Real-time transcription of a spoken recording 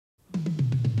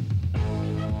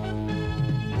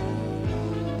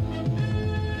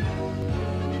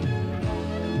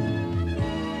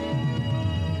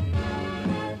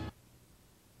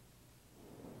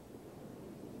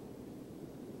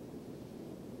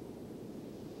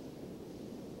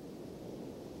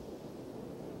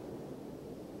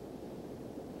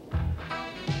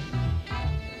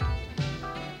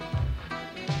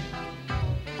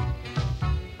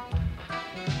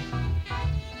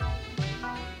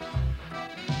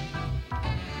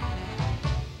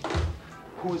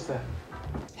Who is that?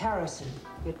 Harrison,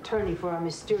 the attorney for our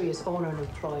mysterious owner and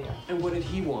employer. And what did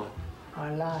he want?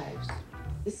 Our lives.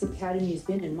 This academy has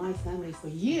been in my family for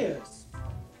years.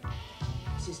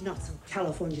 This is not some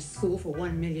California school for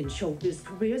 1 million showbiz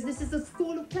careers. This is a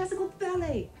school of classical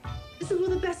ballet. This is where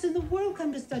the best in the world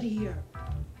come to study here.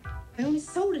 I only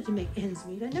sold it to make ends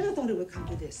meet. I never thought it would come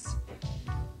to this.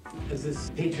 Has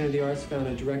this patron of the arts found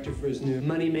a director for his new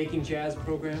money-making jazz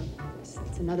program?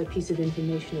 It's another piece of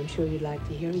information I'm sure you'd like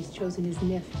to hear. He's chosen his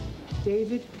nephew,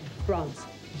 David Bronson.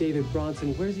 David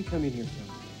Bronson, where's he coming here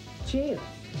from? Jail.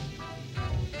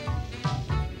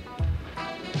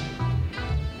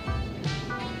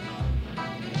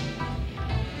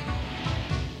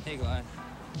 Hey, Glenn.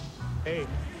 Hey.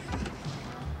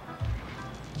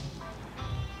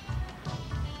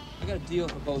 I got a deal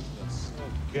for both of us. Oh,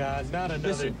 God, not another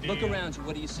Listen, deal. look around you.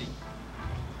 What do you see?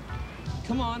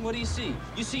 Come on, what do you see?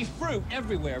 You see fruit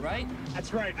everywhere, right?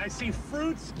 That's right. I see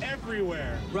fruits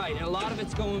everywhere. Right, and a lot of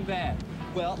it's going bad.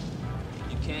 Well,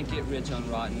 you can't get rich on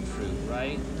rotten fruit,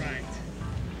 right? Right.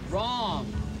 Wrong.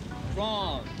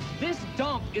 Wrong. This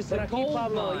dump is a gold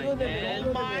mine, man.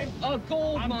 Gold mine? A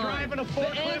gold mine. I'm driving a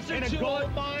forklift in a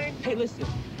gold mine? Hey, listen.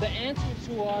 The answer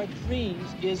to our dreams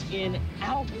is in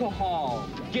alcohol.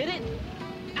 Get it?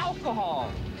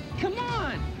 Alcohol. Come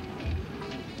on.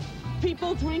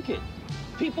 People drink it.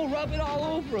 People rub it all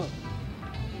over them.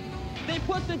 They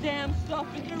put the damn stuff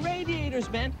in your radiators,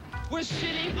 man. We're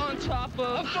sitting on top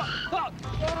of...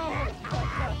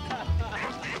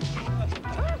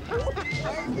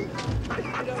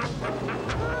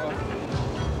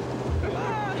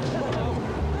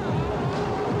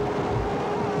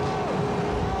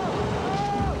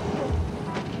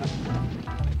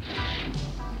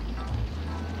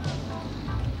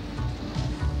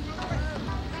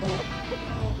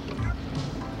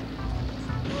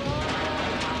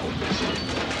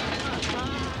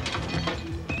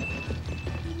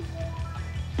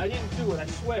 I didn't do it, I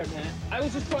swear, man. I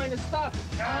was just trying to stop it.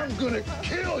 I'm gonna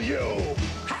kill you!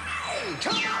 Hey,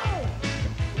 come on!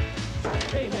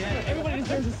 Hey, man, everybody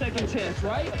deserves a second chance,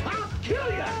 right? I'll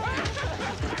kill you!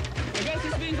 I guess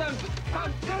this means I'll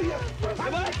kill you!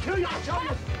 I'm gonna kill you! I'll tell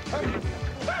you!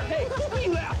 Hey, what are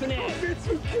you laughing at? Bitch,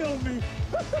 you killed me!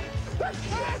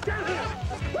 Get him!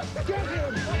 Get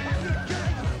him!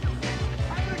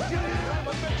 I'm gonna kill you! I'm a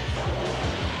bitch!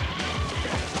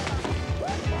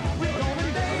 We're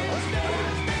gonna dance,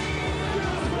 dance,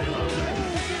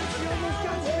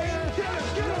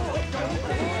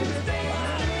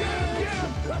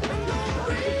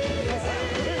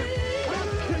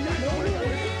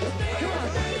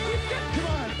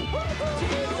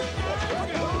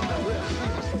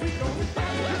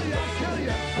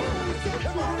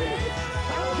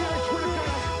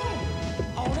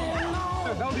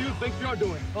 What the hell do you think you're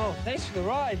doing? Oh, thanks for the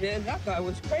ride, man. That guy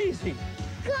was crazy.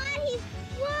 God, he's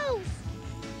gross!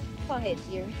 Quiet,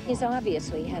 dear. He's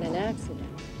obviously had an accident.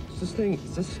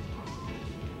 Is this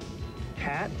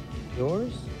hat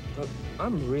yours? Look,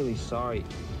 I'm really sorry.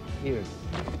 Here.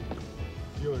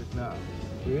 Yours now.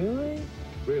 Really?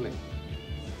 Really?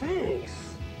 Thanks.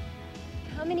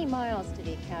 How many miles to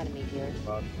the academy, dear?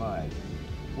 About 5.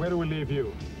 Where do we leave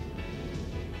you?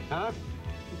 Huh?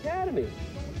 Academy.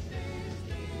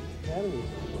 Academy's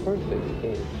perfect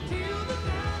age.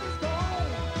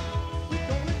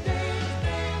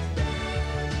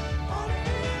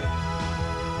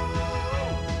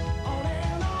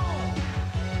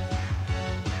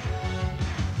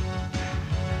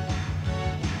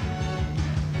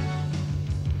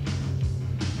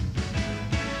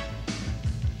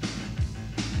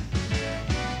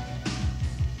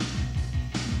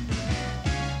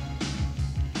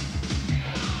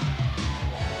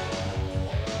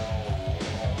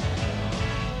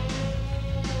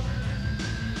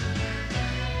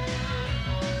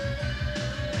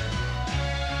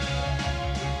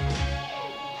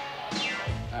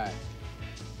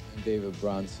 David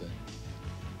Bronson.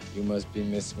 You must be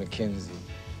Miss McKenzie.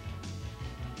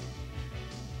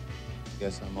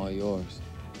 Guess I'm all yours.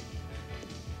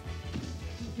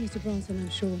 Mr. Bronson, I'm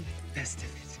sure the best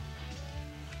of it.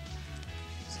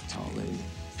 It's a tall lady.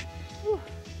 Whew.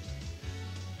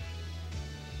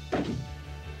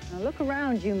 Now look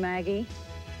around you, Maggie.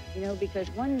 You know, because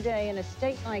one day an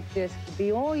estate like this could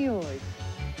be all yours.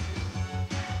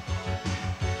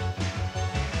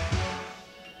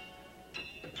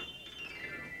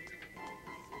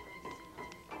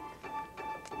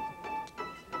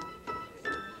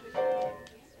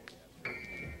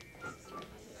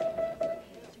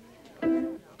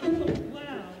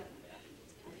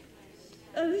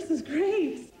 This is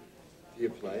great. Do you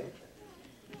play?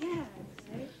 Yeah.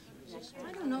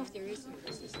 I don't know if there is.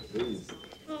 Please.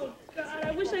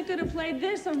 could have played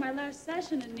this on my last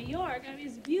session in New York. I mean,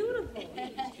 it's beautiful.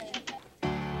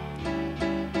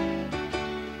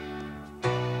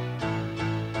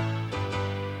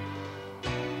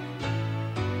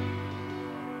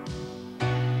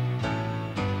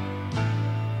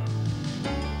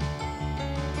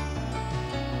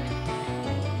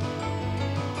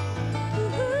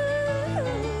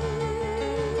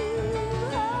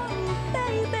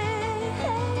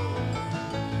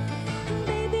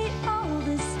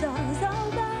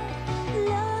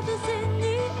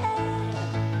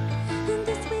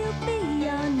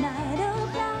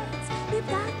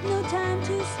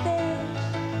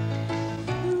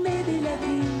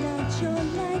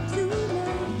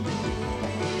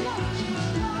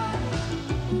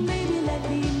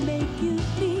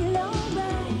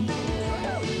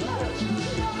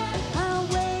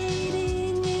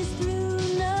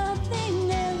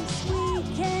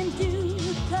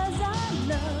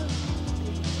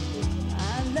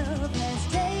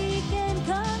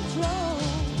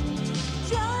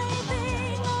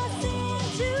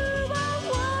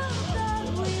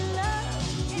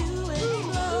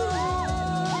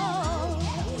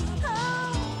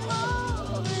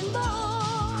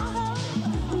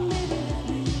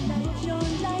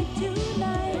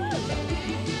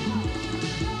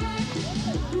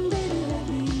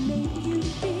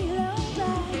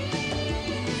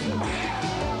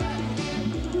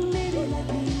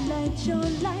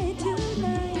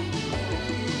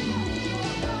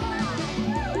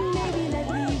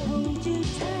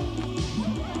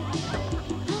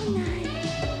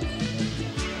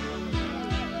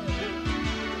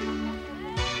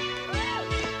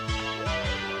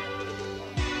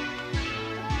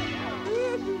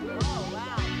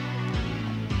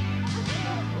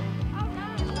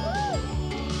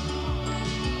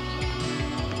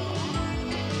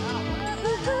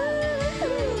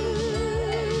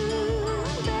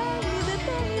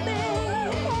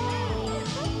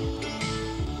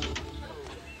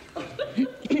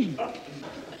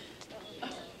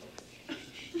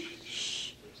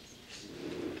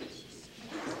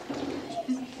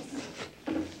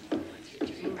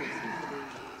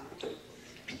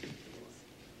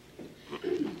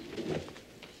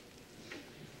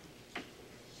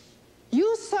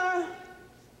 You, sir,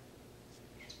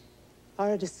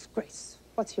 are a disgrace.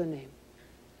 What's your name?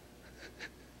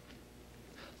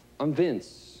 I'm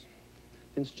Vince.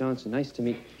 Vince Johnson. Nice to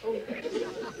meet you.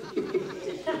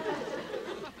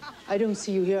 I don't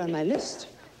see you here on my list.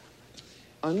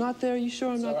 I'm not there. You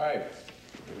sure I'm not? All right.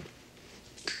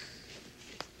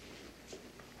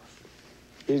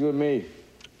 He's with me.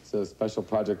 It's a special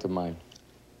project of mine.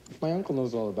 My uncle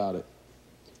knows all about it.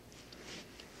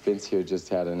 Vince here just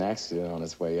had an accident on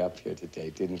his way up here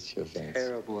today, didn't you, Vince?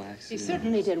 Terrible He accident.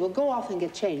 certainly did. Well, go off and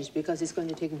get changed because it's going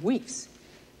to take weeks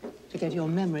to get your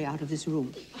memory out of this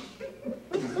room.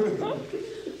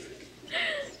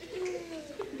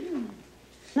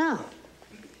 Now,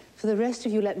 for the rest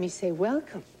of you, let me say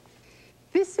welcome.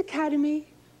 This academy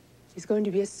is going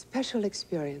to be a special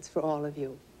experience for all of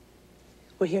you.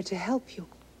 We're here to help you,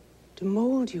 to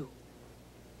mold you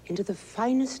into the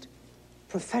finest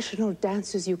professional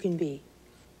dancers you can be.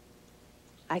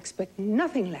 I expect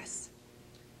nothing less,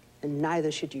 and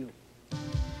neither should you.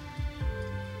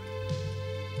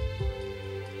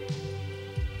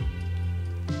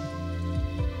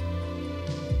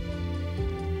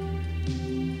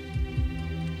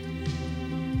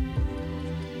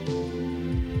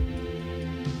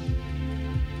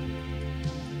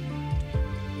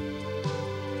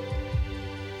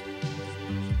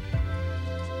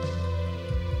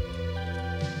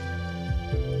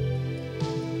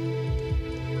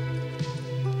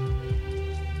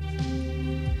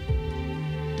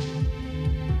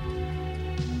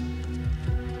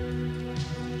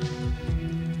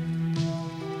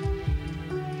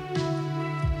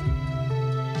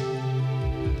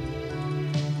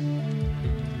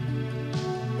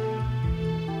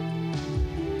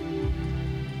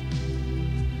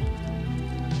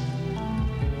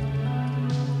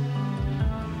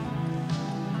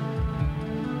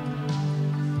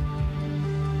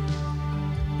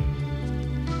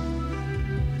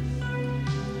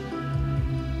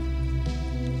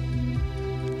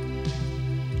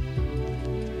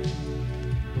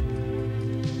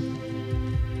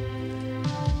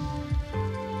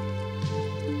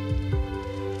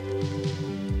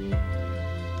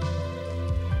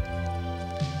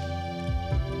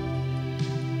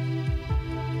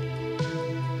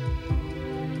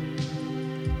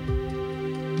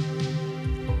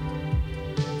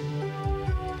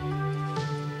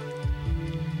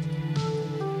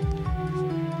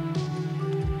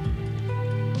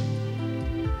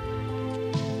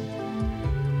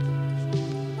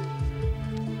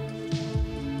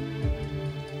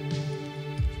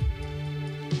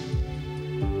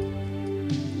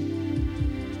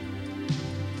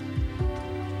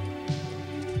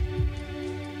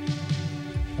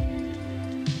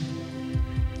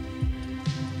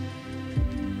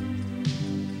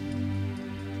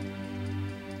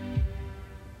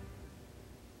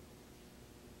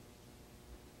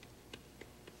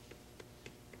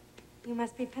 You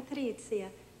must be Patrizia.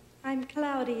 I'm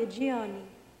Claudia Gioni.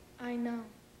 I know.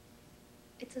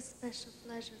 It's a special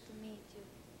pleasure to meet you.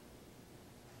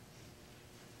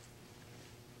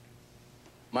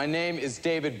 My name is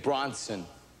David Bronson.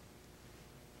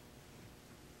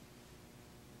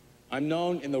 I'm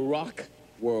known in the rock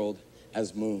world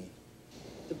as Moon.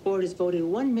 The board has voted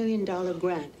 $1 million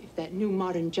grant if that new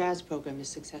modern jazz program is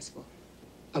successful.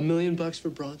 $1 million for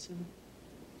Bronson?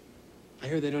 I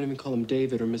hear they don't even call him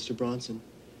David or Mr. Bronson.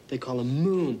 They call him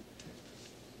Moon.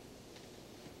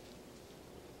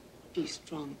 Be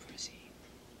strong, Percy.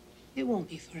 It won't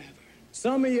be forever.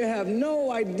 Some of you have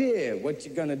no idea what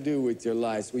you're gonna do with your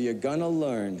lives. Well, you're gonna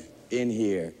learn in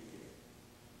here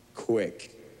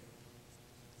quick.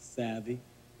 Savvy?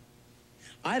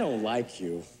 I don't like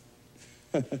you.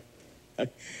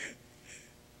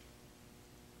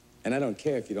 And I don't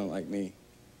care if you don't like me.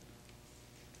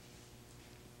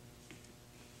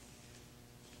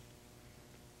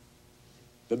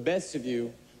 The best of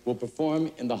you will perform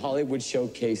in the Hollywood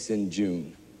Showcase in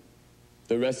June.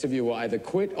 The rest of you will either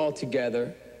quit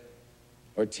altogether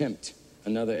or tempt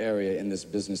another area in this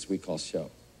business we call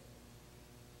show.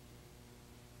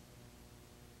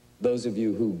 Those of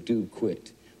you who do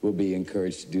quit will be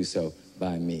encouraged to do so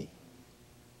by me.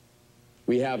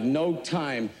 We have no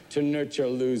time to nurture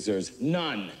losers.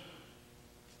 None.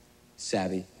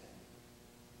 Savvy?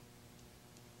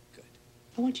 Good.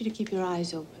 I want you to keep your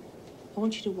eyes open. I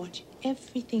want you to watch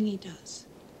everything he does.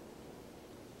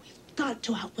 We've got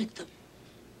to outwit them.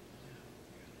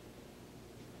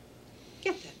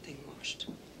 Get that thing washed.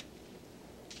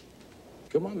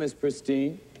 Come on, Miss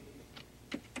Pristine.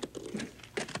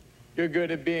 You're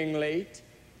good at being late.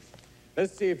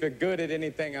 Let's see if you're good at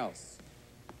anything else.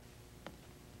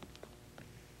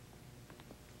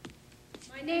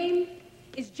 My name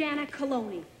is Jana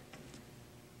Coloni,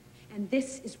 and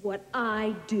this is what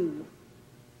I do.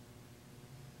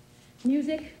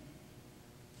 Music.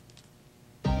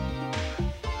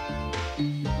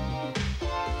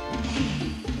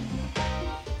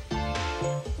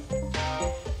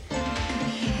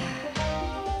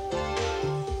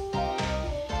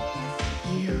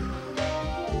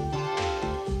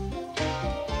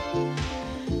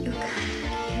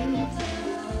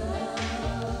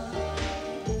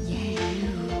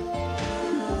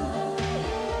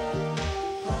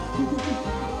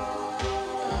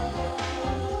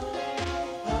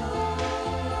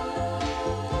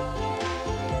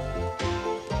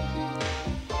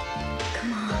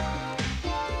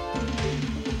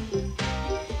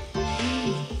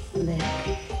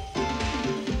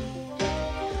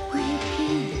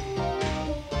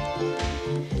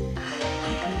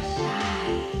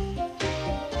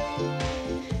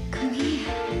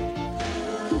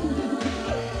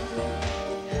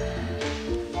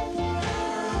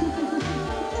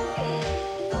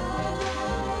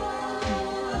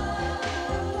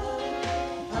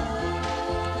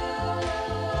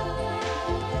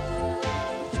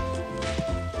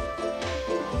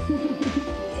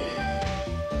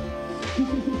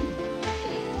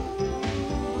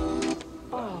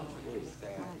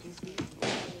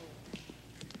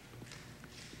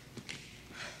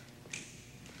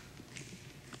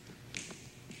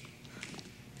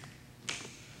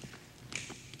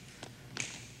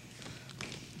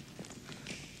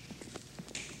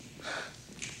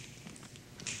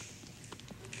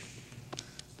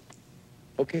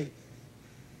 Okay.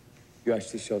 You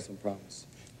actually show some promise.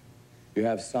 You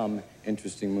have some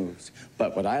interesting moves.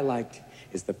 But what I liked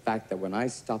is the fact that when I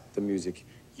stopped the music,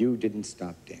 you didn't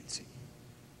stop dancing.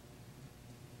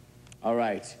 All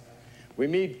right. We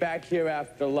meet back here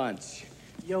after lunch.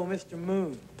 Yo, Mr.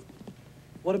 Moon.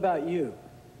 What about you?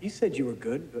 You said you were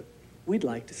good, but we'd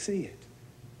like to see it.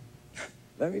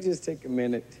 Let me just take a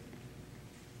minute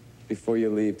before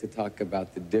you leave to talk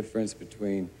about the difference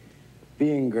between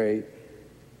being great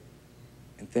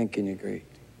and thinking you're great.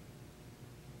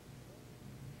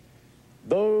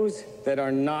 Those that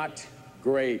are not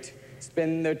great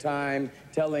spend their time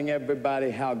telling everybody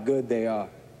how good they are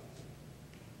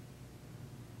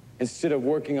instead of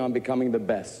working on becoming the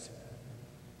best.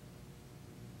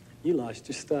 You lost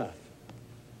your stuff,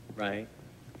 right?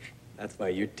 That's why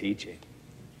you're teaching,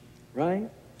 right?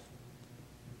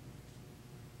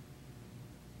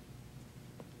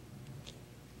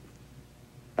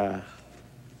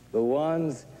 The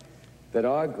ones that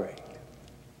are great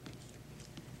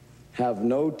have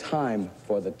no time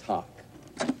for the talk.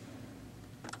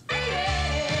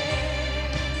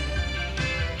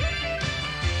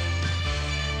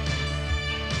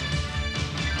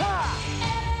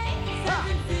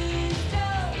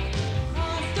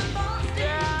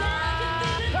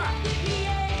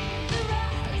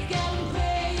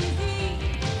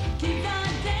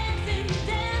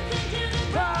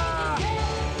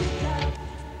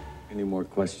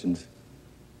 questions?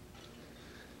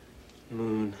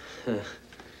 Moon.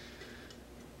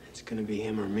 It's gonna be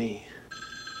him or me.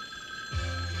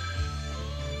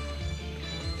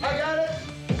 I got it!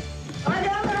 I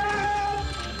got it!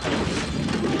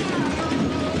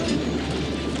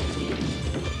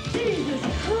 Jesus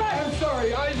Christ! I'm sorry,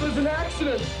 it was an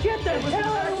accident. Get the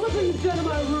hell out! Look what you've done in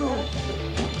my room!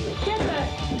 Get that!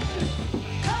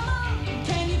 Come on,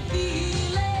 can you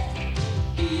feel it?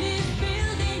 It is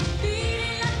building,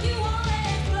 feeling like you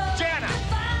always love. Jana! The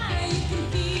fire, you can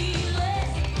feel it.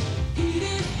 It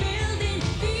is building,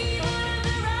 fever of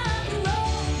the rock and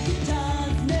roll.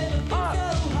 Guitars never been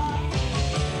so hot.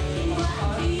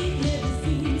 White beat never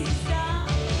seems to stop.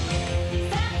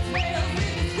 That's where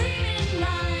with the screaming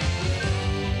line.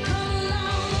 Come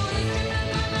along,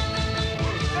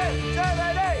 Hey, Jay,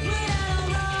 lady! without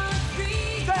a wrong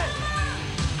street. Jay!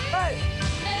 Hey!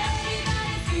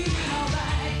 Everybody's feeling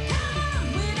alright. Come on,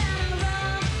 without a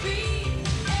wrong street.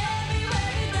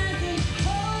 Everybody's dancing,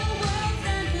 whole world's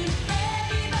dancing.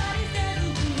 Everybody's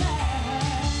dancing tonight.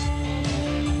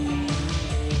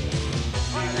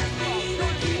 The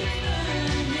fever keeps burning.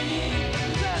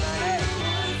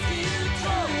 Everyone's still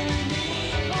turning.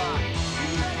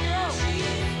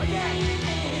 But now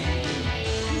she's screaming.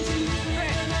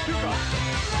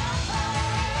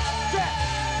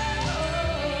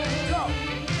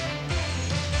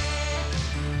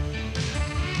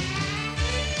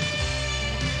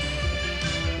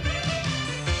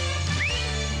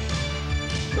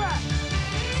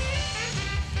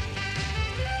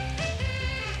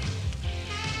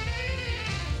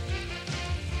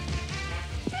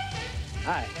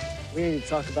 Hi. We need to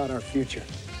talk about our future.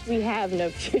 We have no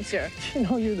future. You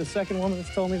know, you're the second woman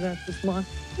that's told me that this month.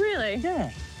 Really?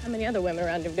 Yeah. How many other women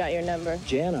around have got your number?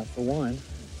 Jana, for one.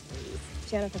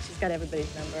 Jana thinks she's got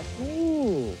everybody's number.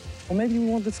 Ooh. Well, maybe we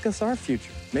won't discuss our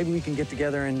future. Maybe we can get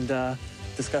together and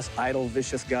discuss idle,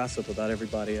 vicious gossip about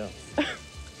everybody else.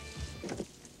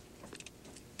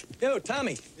 Yo,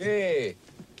 Tommy. Hey.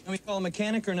 Can we call a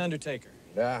mechanic or an undertaker?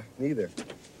 Nah, neither.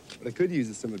 What I could use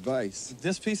is some advice.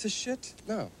 This piece of shit?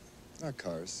 No, not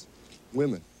cars.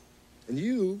 Women. And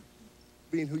you,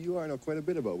 being who you are, know quite a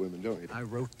bit about women, don't you? I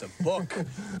wrote the book.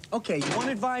 Okay, you want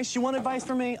advice? You want advice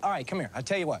from me? All right, come here. I'll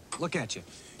tell you what. Look at you.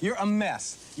 You're a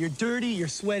mess. You're dirty, you're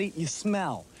sweaty, you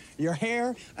smell. Your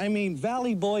hair, I mean,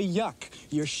 Valley Boy, yuck.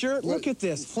 Your shirt, look at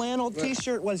this. Flannel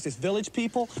T-shirt, what is this, Village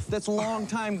People? That's a long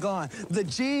time gone. The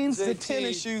jeans, the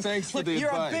tennis shoes. Thanks look, for the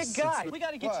you're advice. a big guy. We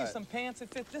gotta get you What? some pants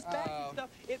that fit this baggy stuff.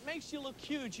 It makes you look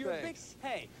huge. You're Thanks. a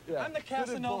big, hey, Yeah. I'm the Good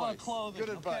Casanova of advice. clothing,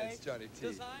 Good advice, okay? Johnny T.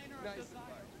 Designer of Nice design.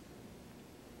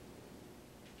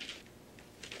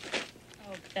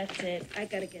 Oh, that's it. I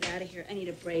gotta get out of here. I need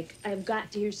a break. I've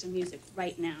got to hear some music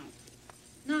right now.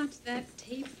 Not that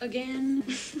tape again?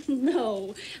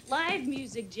 No, live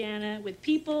music, Jana, with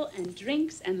people and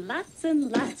drinks and lots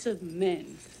of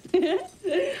men.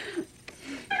 The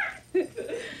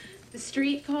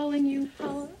street calling you,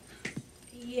 Paula?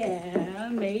 Yeah,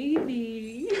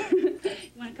 maybe. You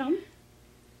wanna come?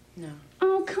 No.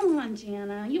 Oh, come on,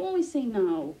 Jana. You always say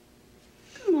no.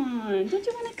 Come on. Don't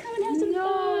you want to come and have some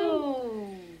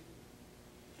fun?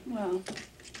 Well,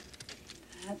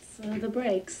 that's the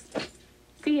breaks.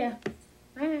 See ya.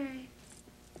 Bye.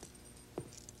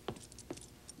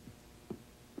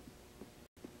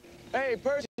 Hey,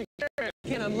 Percy,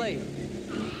 Ken, I'm late.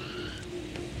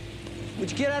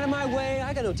 Would you get out of my way?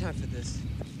 I got no time for this.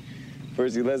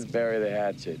 Percy, let's bury the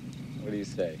hatchet. What do you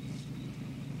say?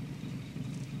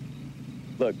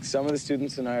 Look, some of the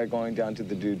students and I are going down to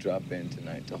the Dewdrop Inn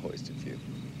tonight to hoist a few.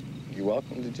 You're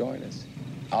welcome to join us.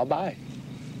 I'll buy.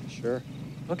 Sure.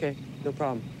 Okay, no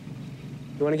problem.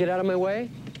 You want to get out of my way?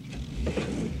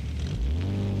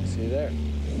 See you there.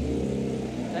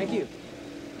 Thank you.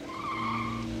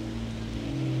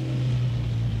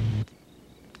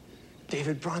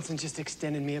 David Bronson just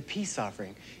extended me a peace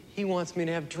offering. He wants me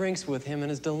to have drinks with him and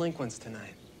his delinquents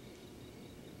tonight.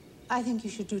 I think you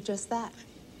should do just that.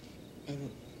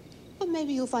 Well,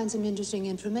 maybe you'll find some interesting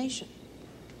information.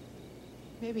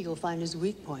 Maybe you'll find his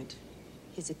weak point,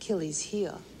 his Achilles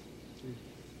heel.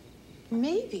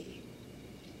 Maybe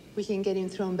we can get him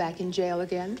thrown back in jail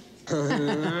again.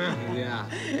 Yeah.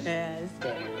 Yes.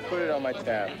 Put it on my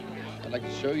tab. I'd like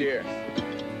to show you. Here.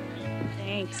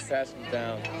 Thanks. Pass them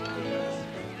down.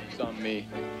 It's on me.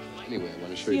 Anyway, I want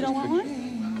to show you You this don't want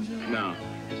picture. one? No.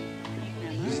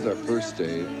 This is our first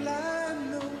day.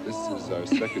 This is our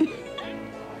second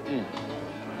day.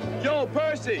 Yo,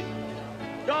 Percy!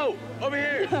 Yo, over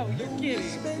here! Oh, you're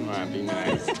kidding. Come on, be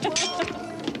nice.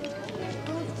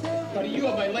 But you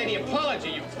owe my lady apology,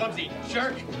 you clumsy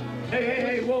jerk.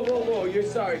 Hey, whoa. You're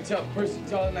sorry. Tell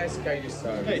a nice guy you're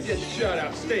sorry. Hey, just shut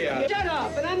up. Stay out. Shut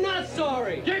up, and I'm not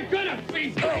sorry. You're gonna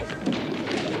be free.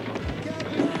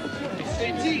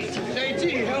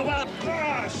 JT, help out.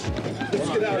 Gosh. Let's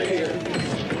get out of here.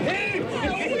 Hey,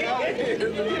 get out of here.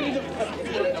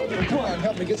 Come on,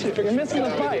 help me get here. You're missing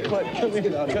the fight, but come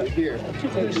get out of here. Help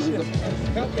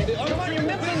me. Come on, you're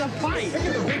missing the fight. Look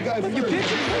at the big guy. You bitch.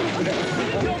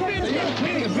 No, bitch.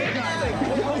 You're a big guy.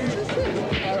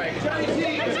 All right, Johnny T.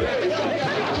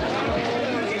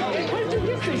 Where'd you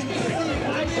get this?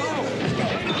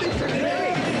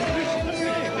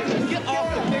 Get off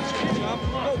the picture.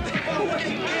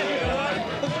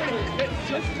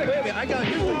 Baby, I got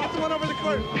you. Get the one over the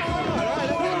court. All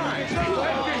right. Get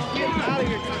out of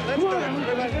here. Let's go. Get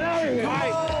out of here. All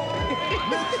right.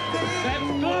 Let's go.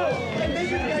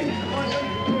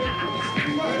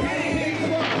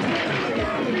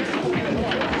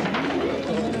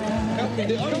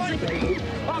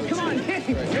 Come on. Hey,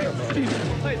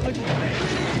 look.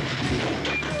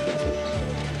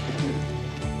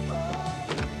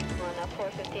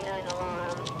 459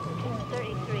 alarm,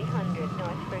 3300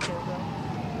 North Verdugo.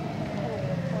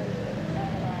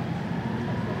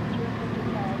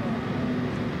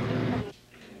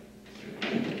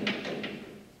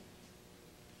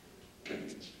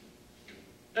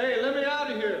 Hey, let me out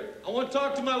of here. I want to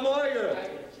talk to my lawyer.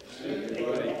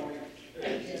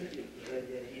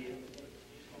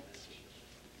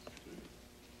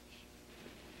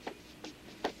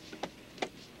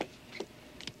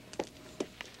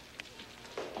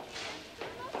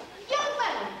 Young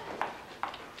man,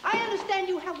 I understand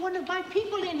you have one of my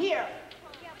people in here.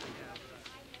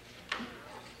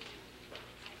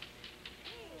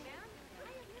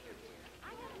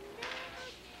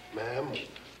 Ma'am?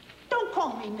 Don't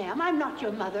call me ma'am. I'm not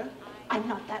your mother. I'm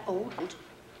not that old.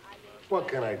 What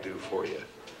can I do for you?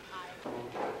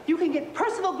 You can get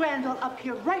Percival Granville up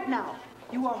here right now.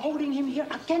 You are holding him here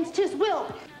against his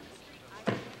will.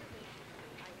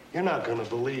 You're not gonna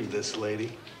believe this,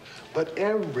 lady, but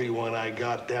everyone I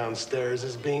got downstairs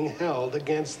is being held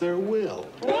against their will.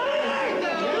 Your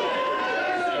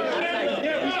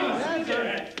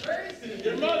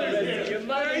mother's here. Your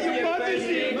mother's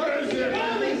here.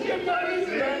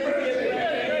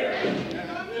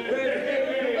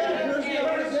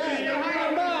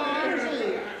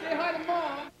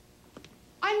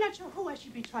 I'm not sure who I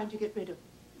should be trying to get rid of.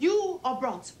 You or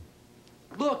Bronson.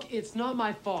 Look, it's not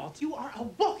my fault. You are a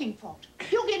walking fault.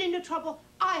 You get into trouble,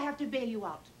 I have to bail you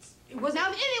out. Now, if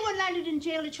anyone landed in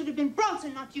jail, it should have been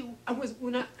Bronson, not you.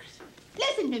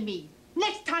 Listen to me.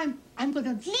 Next time, I'm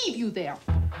gonna leave you there.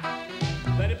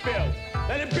 Let it build.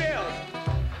 Let it build.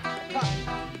 Ha.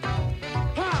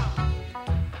 Ha.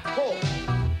 Pull.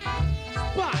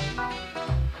 Spot.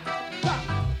 Ha.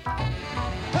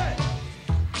 Hey.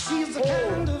 She's the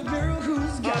kind of girl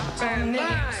who's got an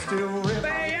extra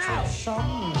reputation.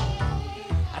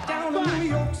 Down in New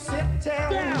York City,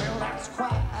 well, that's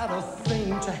quite a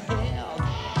thing to have.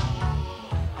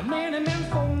 Many men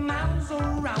for miles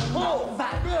around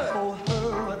fight for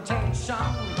her attention.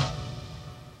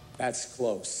 That's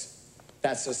close.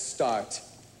 That's a start.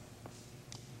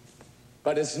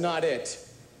 But it's not it.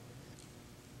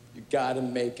 You gotta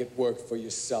make it work for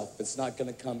yourself. It's not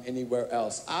gonna come anywhere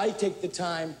else. I take the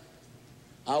time,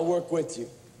 I'll work with you.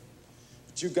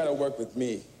 But you gotta work with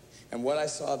me. And what I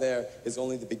saw there is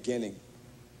only the beginning.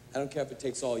 I don't care if it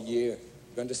takes all year.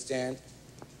 You understand?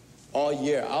 All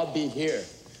year, I'll be here.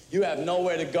 You have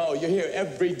nowhere to go. You're here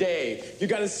every day. You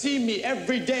gotta see me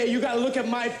every day. You gotta look at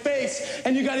my face,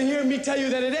 and you gotta hear me tell you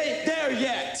that it ain't there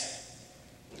yet.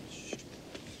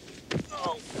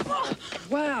 Oh,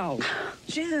 wow.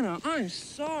 Jana, I'm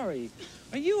sorry.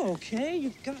 Are you okay?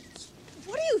 You got...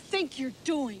 What do you think you're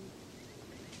doing?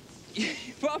 You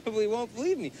probably won't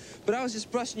believe me, but I was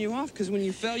just brushing you off because when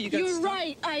you fell, you got You're stuck.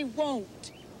 right, I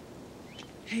won't.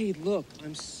 Hey, look,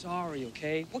 I'm sorry,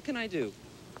 okay? What can I do?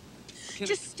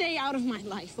 Just stay out of my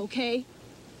life, okay?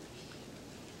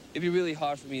 It'd be really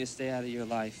hard for me to stay out of your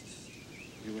life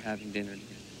if we were having dinner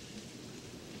together.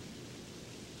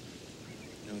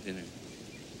 No dinner.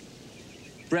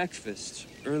 Breakfast,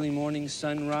 early morning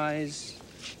sunrise.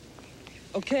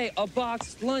 Okay, a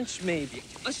boxed lunch maybe.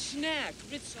 A snack,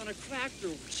 Ritz on a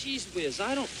cracker, cheese whiz,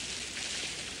 I don't...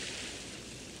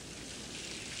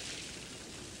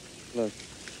 Look,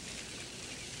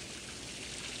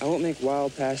 I won't make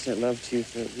wild, passionate love to you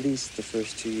for at least the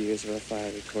first 2 years of our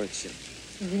fiery courtship.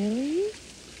 Really?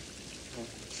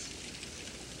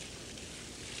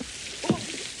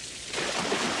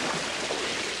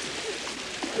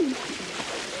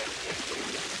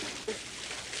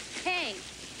 Hey,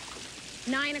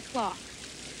 9 o'clock.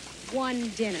 one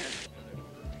dinner.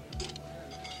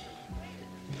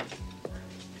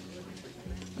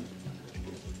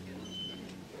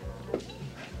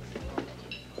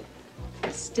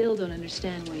 I still don't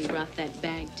understand why you brought that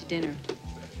bag to dinner.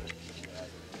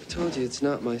 I told you it's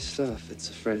not my stuff. It's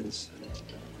a friend's.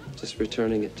 Just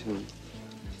returning it to him.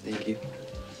 Thank you.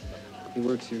 He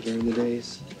works here during the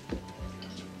days.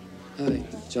 Hi,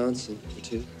 Johnson, for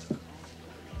two.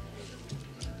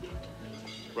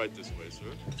 Right this way, sir.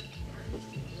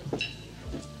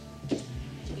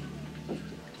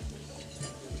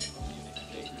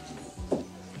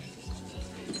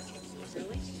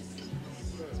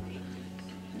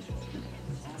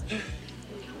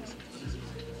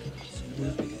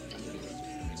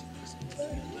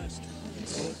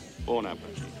 Bon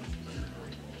appetit.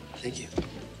 Thank you.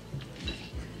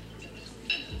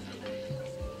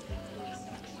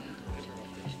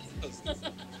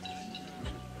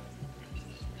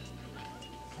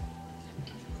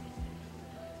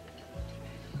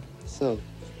 So,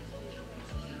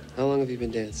 how long have you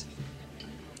been dancing?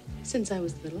 Since I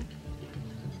was little.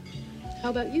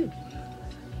 How about you?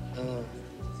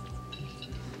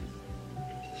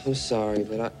 I'm sorry,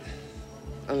 but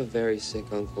I'm a very sick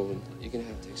uncle, and you're gonna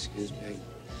have to excuse me.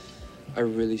 I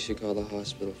really should call the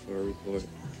hospital for a report.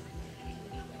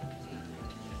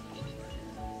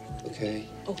 Okay?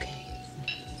 Okay.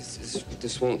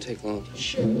 This won't take long.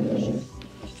 Sure. Be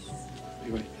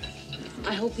right back.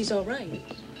 I hope he's all right.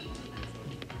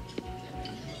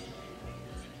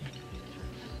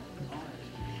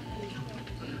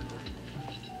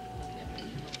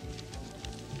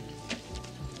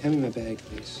 Hand me my bag,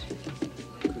 please.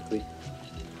 Quickly.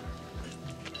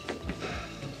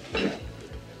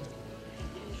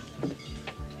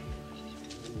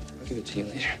 I'll give it to you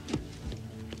later.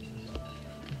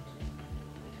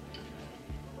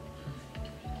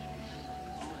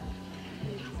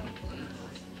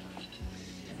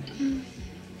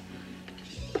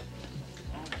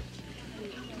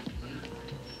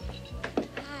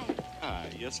 Hi,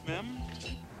 yes, ma'am?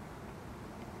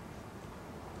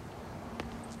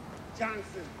 Johnson,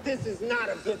 this is not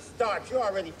a good start. You're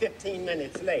already 15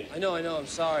 minutes late. I know, I'm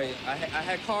sorry. I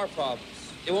had car problems.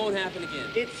 It won't happen again.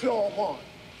 It's your horn.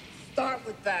 Start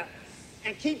with that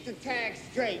and keep the tag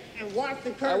straight and watch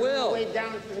the I curve on will. the way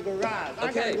down to the garage. I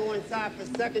Okay. gotta go inside for a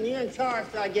second. You're in charge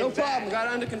till I get No back. problem. Got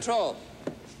it under control.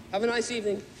 Have a nice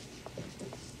evening.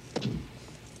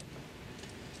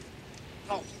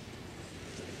 Oh.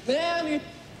 Man,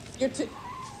 you're too...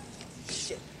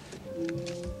 Shit.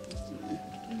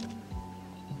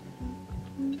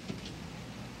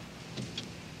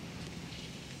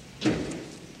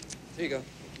 There you go.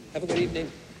 Have a good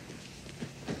evening.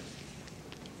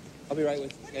 I'll be right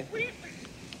with you, okay?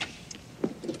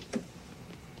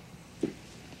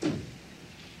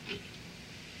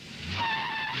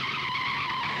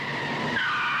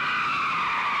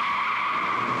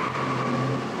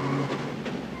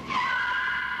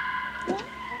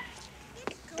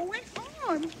 Going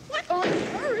on? What on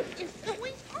earth is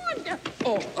going on down?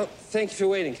 Oh, thank you for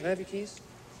waiting. Can I have your keys?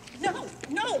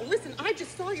 No, listen, I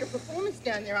just saw your performance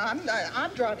down there. I'm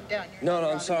driving down here. No,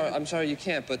 I'm sorry you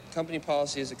can't, but company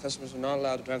policy is that customers are not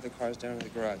allowed to drive their cars down to the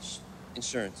garage.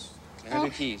 Insurance. Can I have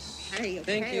your keys? Okay,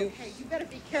 Thank you. Okay, you better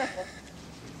be careful.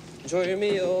 Enjoy your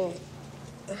meal.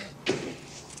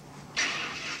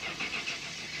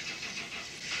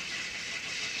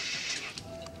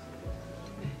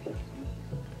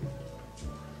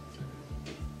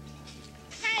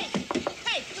 Hey,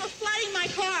 you're flooding my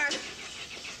car.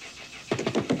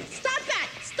 Stop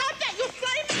that, you're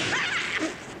flooding my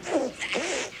car.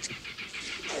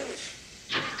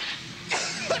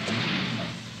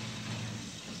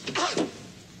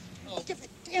 Give a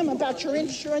damn about your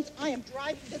insurance. I am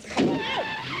driving this car. I'm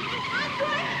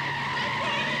driving.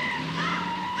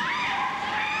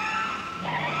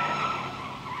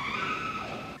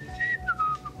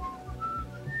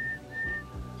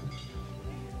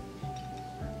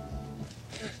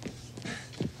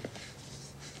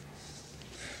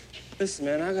 Listen,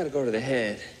 man, I gotta go to the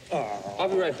head. Oh. I'll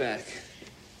be right back.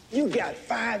 You got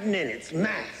 5 minutes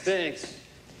max. Thanks.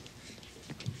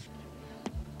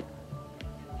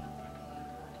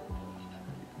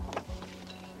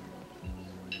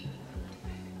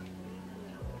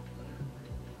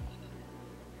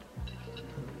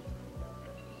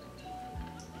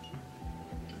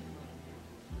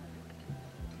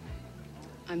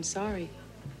 I'm sorry.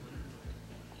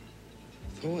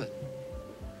 For what?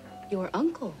 Your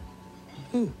uncle.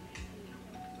 Who?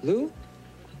 Lou?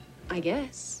 I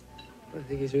guess. I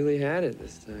think he's really had it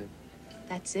this time.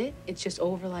 That's it? It's just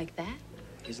over like that?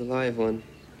 He's a live one.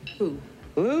 Who?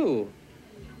 Lou!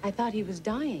 I thought he was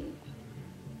dying.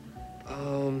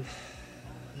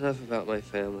 Enough about my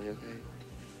family, okay?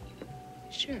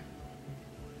 Sure.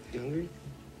 You hungry?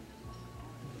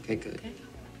 Okay, good. Okay.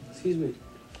 Excuse me.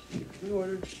 Can you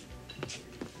order?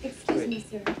 Excuse me,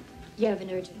 sir. You have an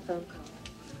urgent phone call.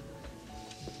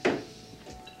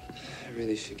 I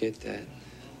really should get that.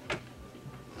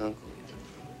 My uncle,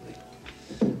 probably.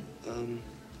 Can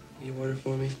you order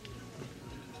for me?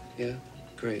 Yeah?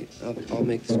 Great. I'll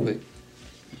make this quick.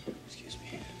 Excuse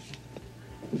me.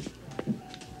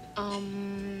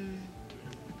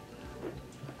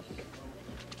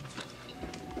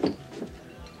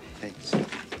 Thanks.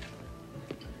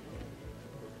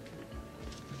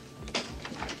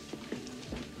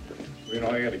 You know,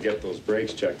 I gotta get those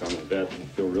brakes checked on the bed. They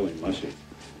feel really mushy.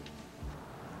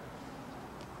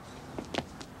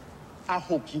 I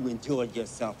hope you enjoyed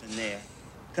yourself in there,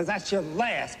 because that's your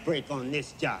last break on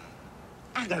this job.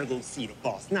 I gotta go see the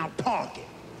boss. Now park it.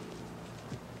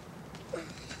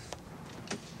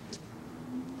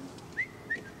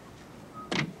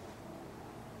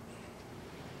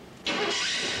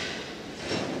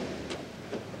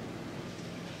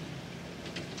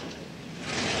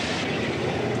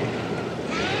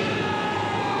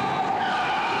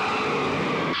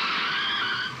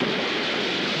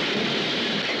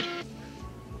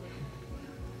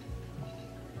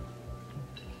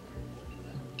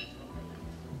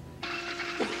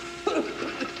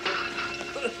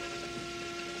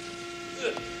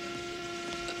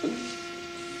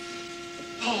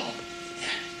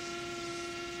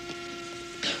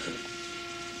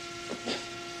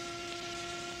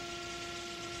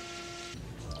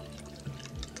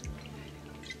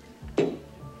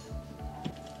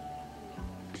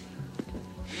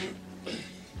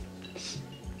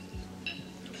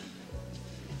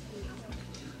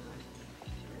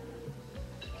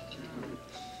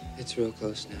 It's real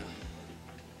close now.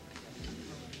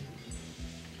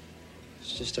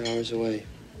 It's just hours away.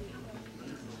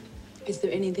 Is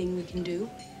there anything we can do?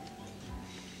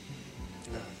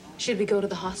 No. Should we go to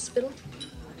the hospital?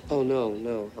 Oh,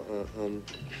 no.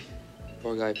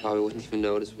 Poor guy probably wouldn't even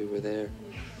notice we were there.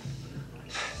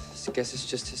 I guess it's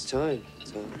just his time.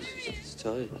 It's just his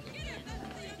time.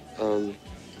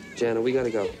 Jana, we gotta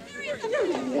go.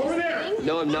 Over there!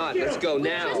 No, I'm not. Let's go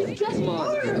now. Come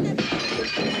on.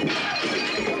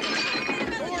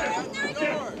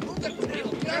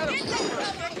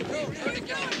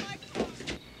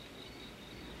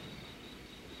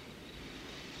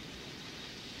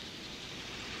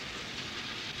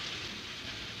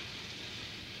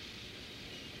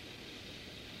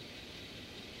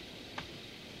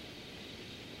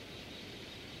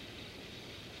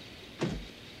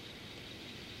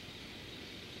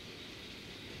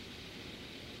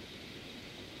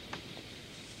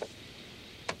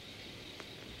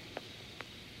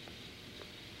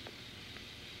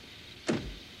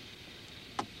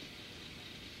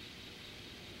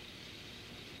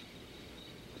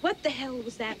 What the hell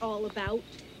was that all about?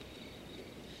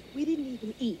 We didn't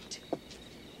even eat.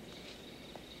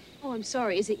 Oh, I'm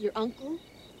sorry. Is it your uncle?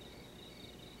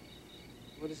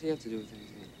 What does he have to do with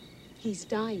anything? He's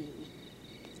dying.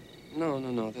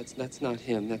 No. That's not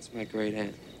him. That's my great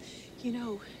aunt. You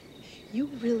know, you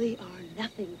really are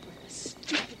nothing but a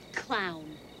stupid clown.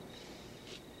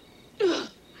 Ugh,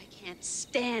 I can't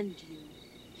stand you.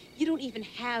 You don't even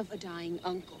have a dying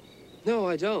uncle. No,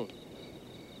 I don't.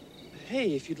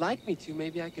 Hey, if you'd like me to,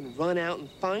 maybe I can run out and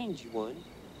find you one.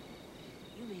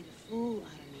 You made a fool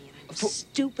out of me, and I'm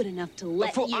stupid enough to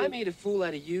let you... I made a fool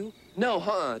out of you? No,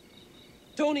 huh?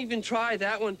 Don't even try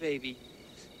that one, baby.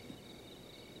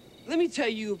 Let me tell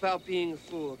you about being a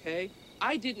fool, okay?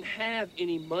 I didn't have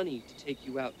any money to take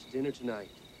you out to dinner tonight.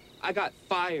 I got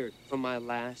fired from my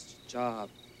last job.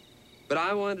 But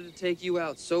I wanted to take you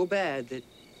out so bad that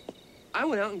I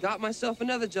went out and got myself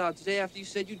another job today after you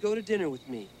said you'd go to dinner with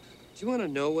me. Do you want to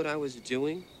know what I was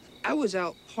doing? I was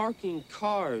out parking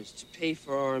cars to pay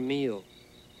for our meal.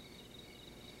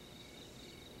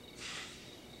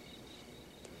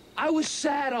 I was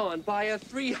sat on by a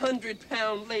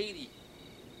 300-pound lady.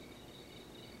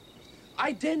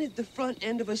 I dented the front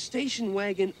end of a station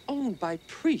wagon owned by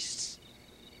priests.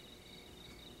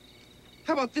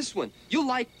 How about this one? You'll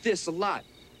like this a lot.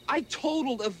 I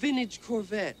totaled a vintage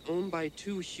Corvette owned by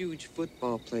 2 huge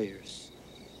football players.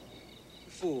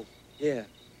 Fool. Yeah.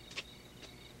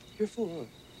 You're a fool, huh?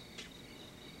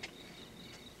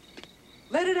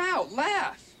 Let it out.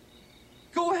 Laugh.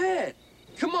 Go ahead.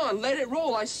 Come on, let it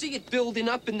roll. I see it building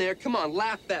up in there. Come on,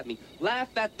 laugh at me.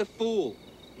 Laugh at the fool,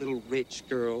 little rich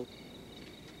girl.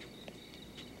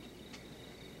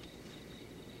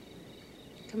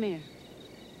 Come here.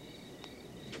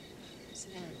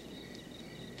 Sit down.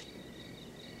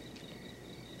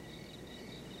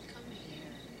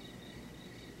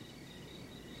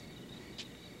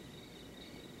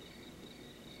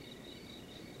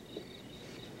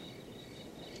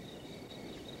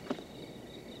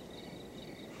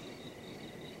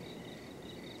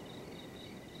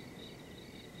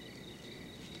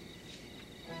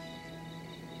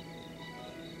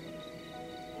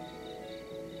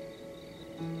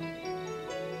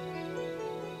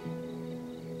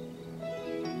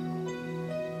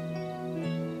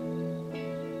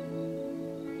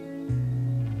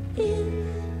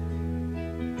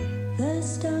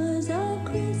 stars are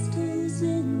crystals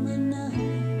in the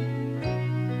night,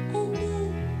 and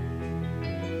if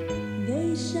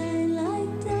they shine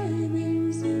like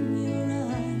diamonds in your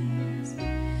eyes,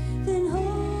 then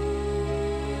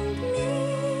hold me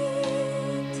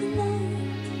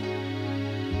tonight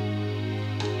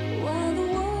while the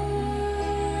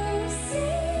world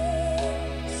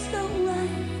seems so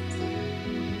right.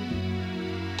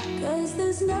 'Cause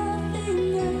there's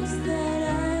nothing else that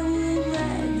I would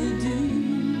rather do.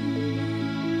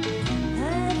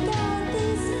 I've got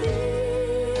this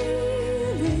feeling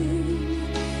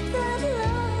that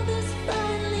love has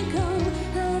finally come.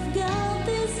 I've got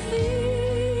this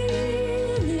feeling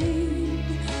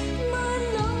my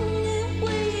lonely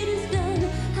wait is done.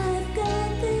 I've got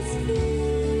this feeling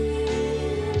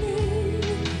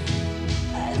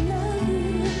I love you,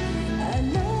 I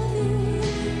love you,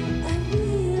 I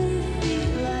really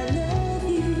feel I love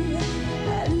you,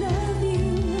 I love you,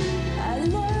 I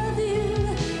love you,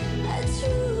 I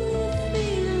truly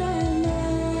feel I love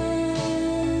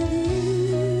you.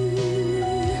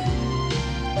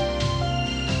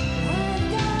 I've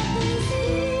got this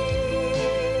feeling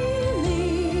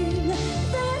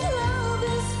that love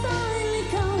has finally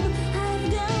come. I've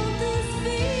got this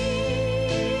feeling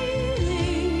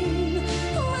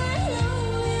my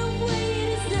lonely wait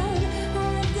is done.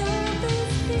 I've got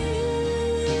this feeling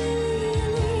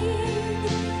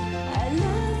I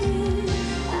love you,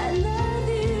 I love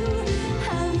you,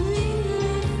 I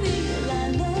really feel I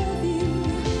love you,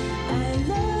 I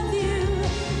love you,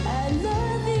 I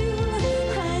love you,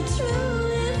 I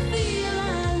truly feel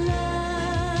I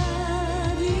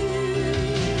love you.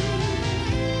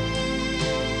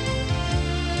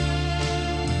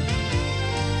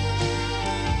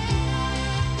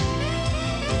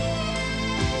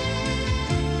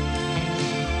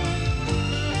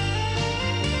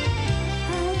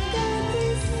 I've got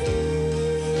this feeling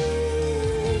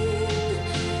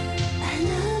I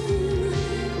love you,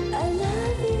 I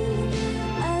love you,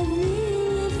 I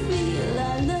really feel I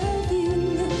love you,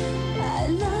 I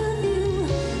love you,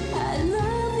 I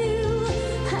love you,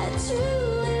 I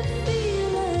truly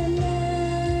feel I love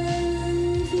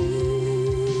you.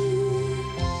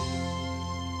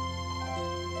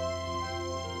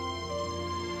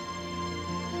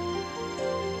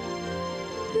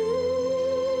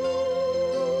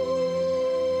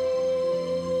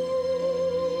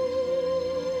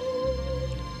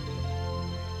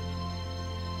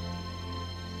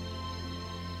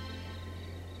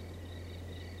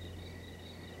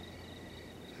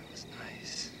 That was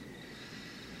nice.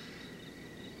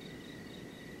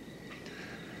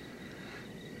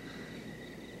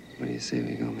 What do you say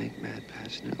we go make mad,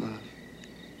 passionate love?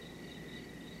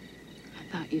 I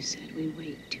thought you said we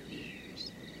wait 2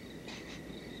 years.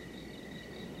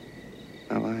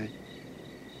 I lied.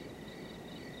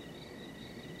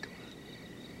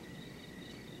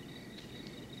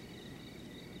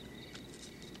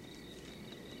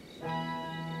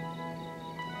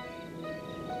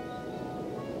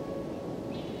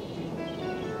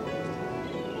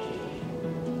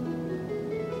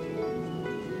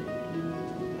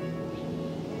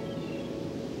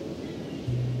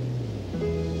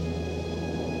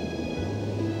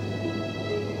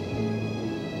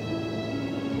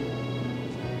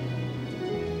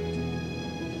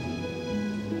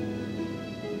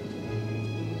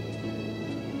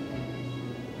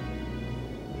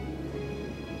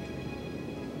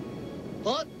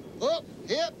 Hut, up,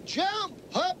 hip, jump.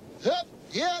 Hut,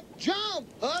 hip, jump.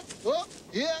 Hut, up,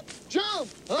 hip, jump.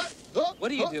 Hut, up.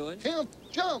 What are you up, doing? Hip,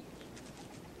 jump.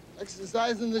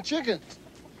 Exercising the chickens.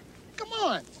 Come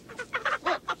on.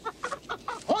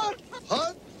 Hut,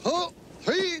 hut, hoop,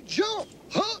 3, jump.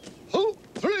 Hut, hoop,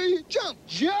 3, jump.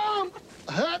 Jump.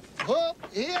 Hut,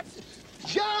 hoop, hip,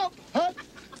 jump. Hut,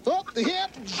 hoop, hip,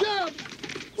 jump.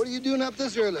 What are you doing up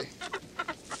this early?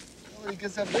 Nobody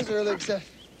gets up this early except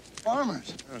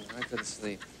farmers. I don't know. I couldn't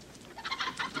sleep.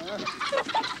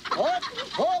 Hop,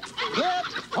 hop, hip,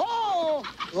 ho!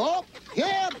 Hop,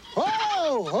 hip,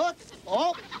 ho! Hop,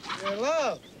 hop. You're in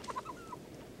love.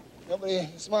 Nobody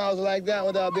smiles like that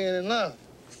without being in love.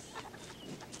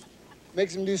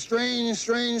 Makes them do strange,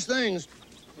 strange things.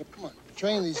 Well, come on,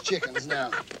 train these chickens now.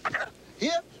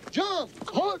 Hip, jump,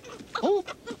 hut,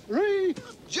 hoop, 3,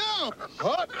 jump,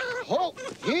 hut, hop,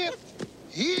 hip,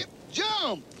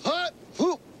 jump, hut,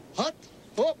 hoop, hut,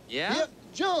 hop, Yeah? hip,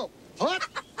 jump, hut,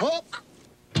 hop.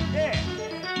 Yeah.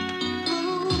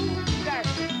 Ooh,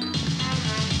 that's it.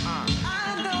 I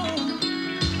know.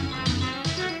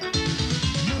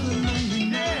 You're the lonely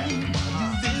man.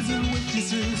 Visit with your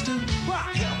sister.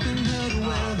 Helping her to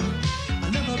weather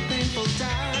another painful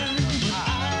time. But I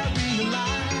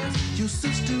realize your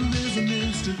sister is a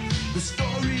mystery. The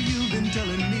story you've been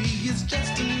telling me is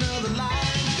just another lie.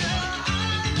 Girl,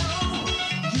 I know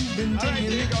you've been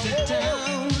taking it to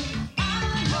town. I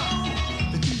know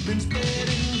that you've been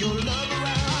spreading your love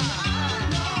around. I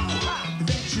know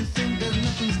that you think that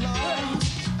nothing's lost.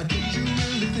 Did you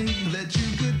really think that you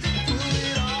could pull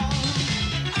it off?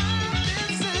 I've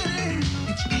been sitting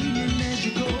each evening as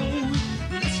you go,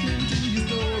 listening to your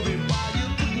story while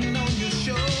you're putting on your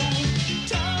show.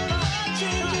 Tired of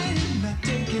changing, not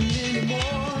taking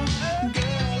anymore.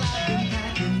 Girl, I've been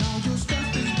packing, all your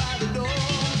stuff is by the door.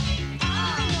 I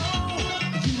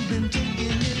know you've been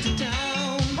taking it to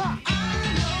town. I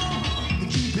know that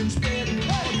you've been spreading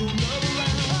all your love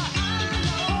around. I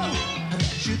know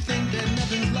that you think that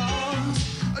nothing's lost.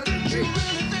 Did you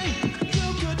really think you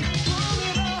could pull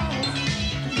it off?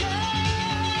 Yeah,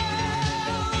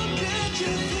 did you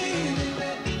think?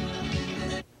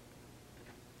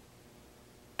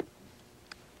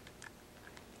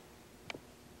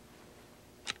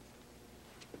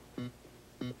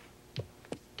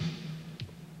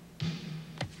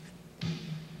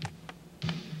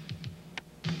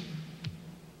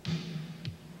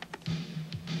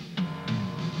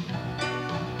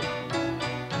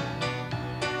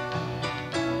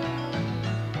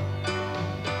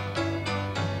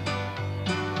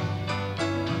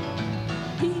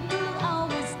 People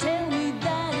always tell me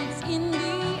that it's in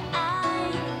the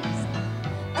eyes,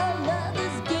 a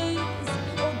lover's gaze,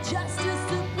 or just a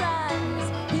surprise.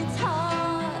 It's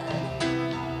hard,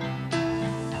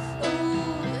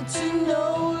 to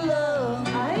know love.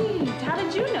 How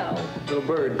did you know? Little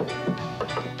bird.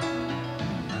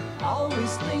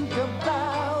 Always think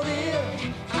about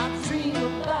it, I dream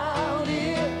about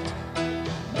it,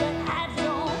 but I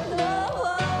don't know.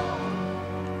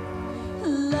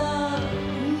 Love,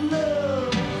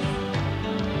 love,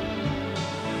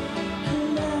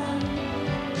 love,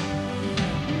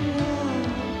 love.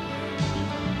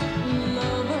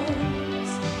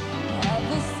 Lovers have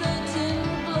a certain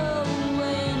glow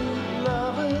when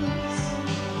lovers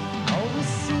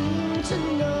always seem to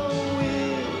know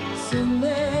it's in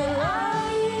their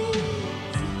eyes.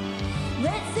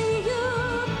 Let's see you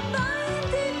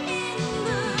find it in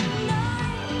the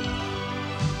night.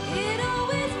 It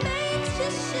always makes you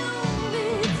sure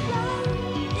it's right.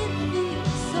 It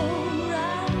feels so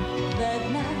right that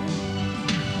night.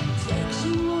 Takes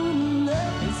you on a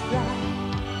lover's flight.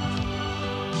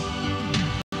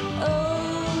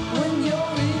 Oh, when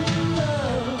you're in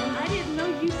love. I didn't know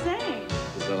you sang.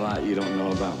 There's a lot you don't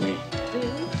know about me.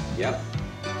 Really? Yep.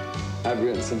 I've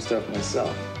written some stuff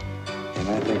myself. And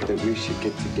I think that we should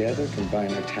get together,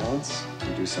 combine our talents,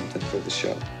 and do something for the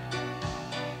show.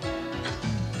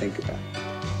 Think about it.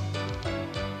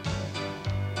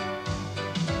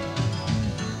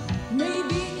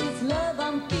 Maybe it's love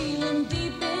I'm feeling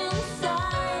deep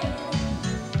inside.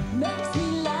 Makes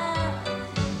me laugh,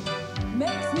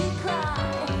 makes me cry.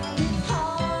 It's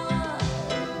hard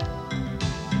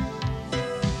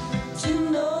to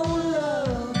know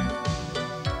love.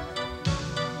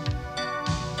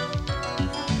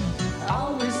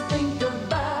 Always think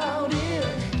about it,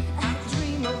 I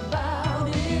dream about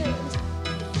it,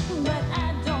 but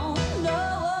I don't know.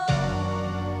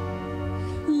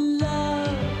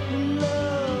 Love,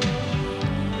 love,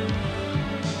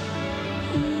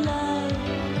 love,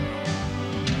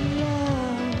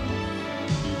 love.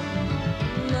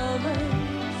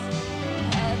 Lovers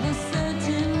have a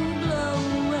certain glow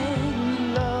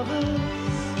when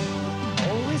lovers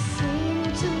always seem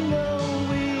to know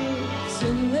it's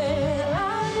in their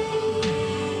eyes.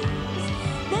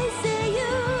 They say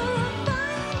you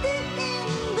find it in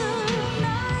the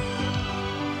night.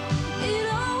 It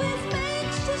always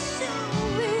makes you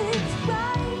sure it's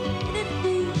right. It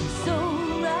feels so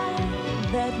right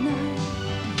that night.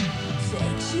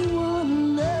 Takes you on a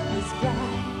lover's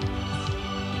flight.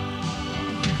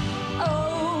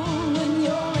 Oh, when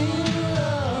you're in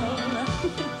love.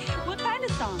 What kind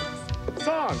of songs?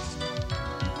 Songs.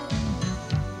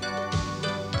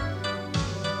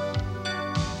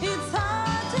 It's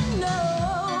hard to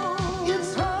know.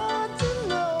 It's hard to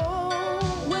know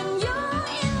when you're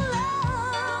in love.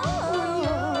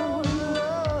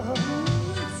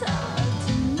 It's hard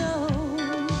to know.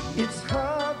 It's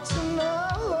hard to know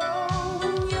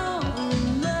when you're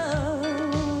in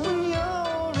love. When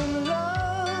you're in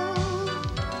love.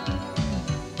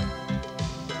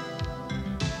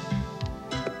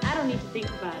 I don't need to think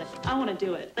about it. I want to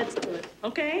do it. Let's do it,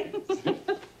 okay?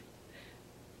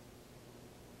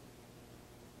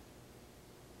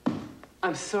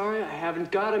 I'm sorry, I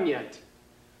haven't got him yet.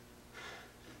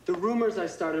 The rumors I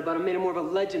started about him made him more of a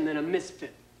legend than a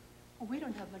misfit. Oh, we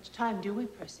don't have much time, do we,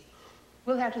 Percy?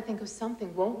 We'll have to think of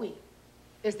something, won't we?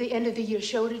 There's the end of the year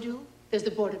show to do. There's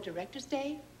the board of directors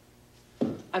day.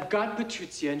 I've got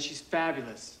Patrizia, and she's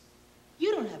fabulous.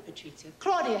 You don't have Patrizia.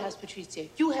 Claudia has Patrizia.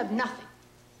 You have nothing.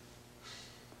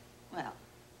 Well,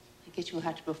 I guess you'll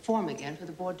have to perform again for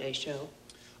the board day show.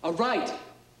 All right.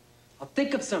 I'll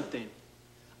think of something.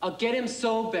 I'll get him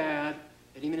so bad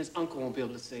that even his uncle won't be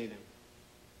able to save him.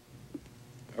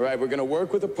 All right, we're gonna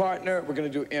work with a partner. We're gonna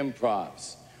do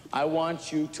improvs. I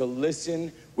want you to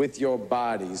listen with your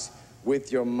bodies,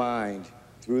 with your mind,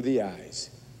 through the eyes.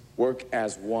 Work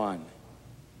as one.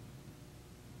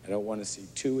 I don't want to see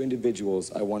two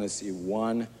individuals. I want to see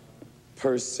one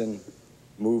person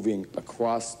moving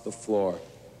across the floor.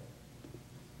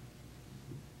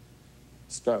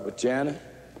 Start with Jana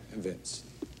and Vince.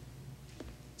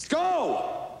 Let's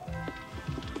go!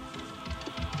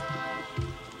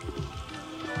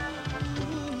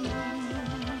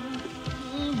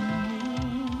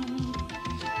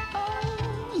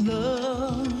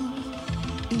 Love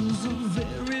is a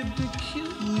very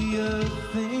peculiar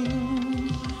thing.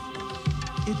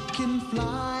 It can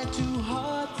fly to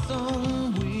hearts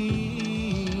on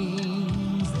wings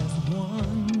as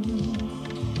one.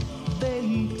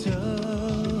 They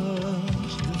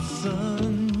touch the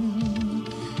sun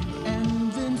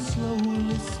and then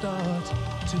slowly start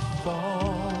to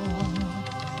fall.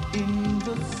 In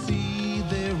the sea,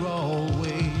 they're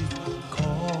always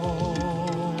calling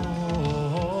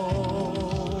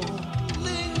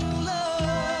love.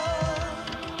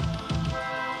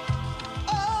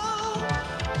 Oh,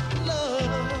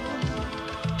 love.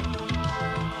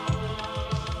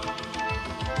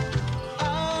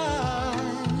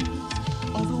 Eyes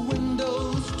are the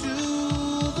windows to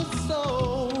the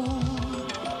soul,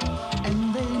 and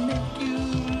they make you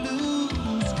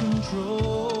lose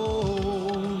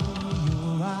control.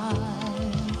 Your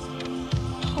eyes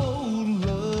hold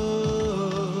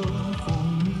love for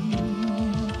me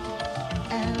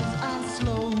as I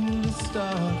slowly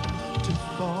start to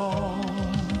fall.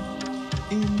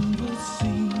 In the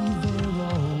sea, they're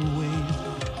always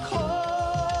calling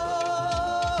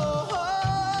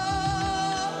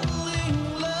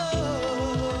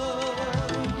love,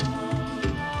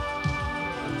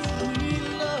 sweet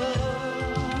love,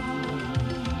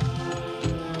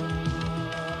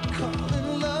 calling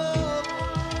love.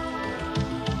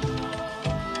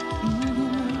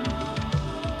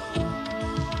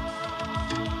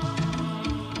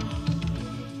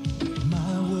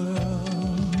 My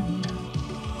world,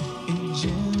 it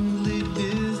gently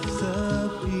disappears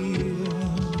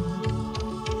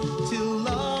till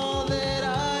all that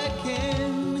I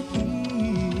can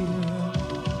hear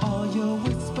are your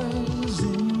whispers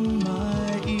in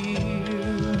my ear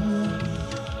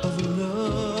of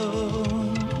love,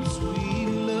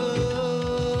 sweet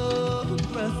love,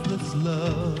 breathless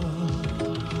love,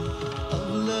 of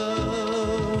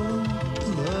love,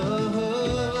 love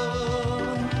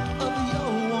of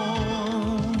your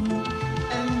warm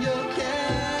and your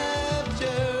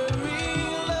capturing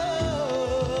love.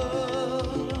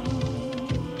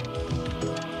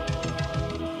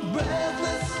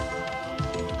 Breathless,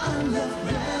 I'm left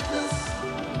breathless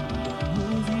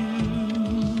with you.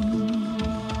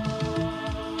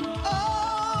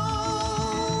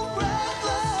 Oh,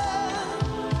 breathless,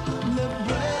 left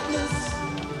breathless,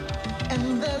 and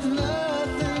there's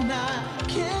nothing I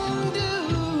can do.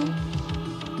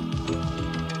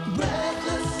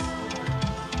 Breathless,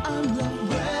 I'm left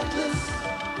breathless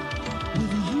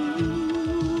with you.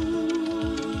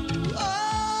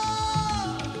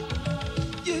 Oh,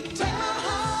 you take my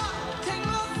heart, take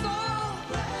my soul,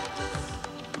 breathless,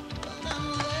 and I'm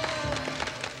left.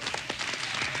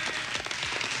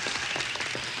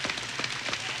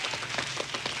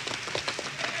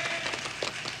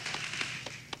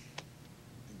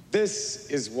 This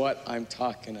is what I'm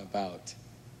talking about.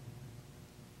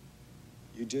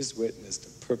 You just witnessed a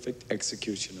perfect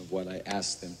execution of what I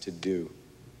asked them to do.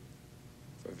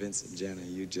 For Vince and Jenna,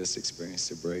 you just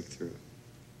experienced a breakthrough.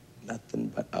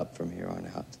 Nothing but up from here on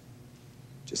out.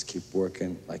 Just keep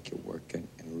working like you're working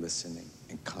and listening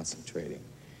and concentrating.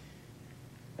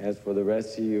 As for the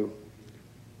rest of you,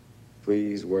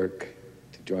 please work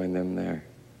to join them there.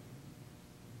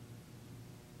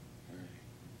 All right.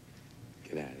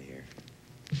 Get out of here.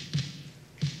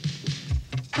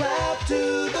 Clap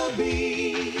to the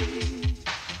beat,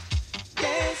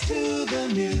 dance to the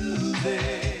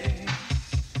music.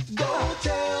 Go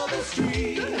tell the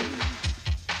street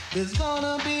there's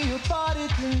gonna be a party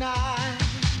tonight.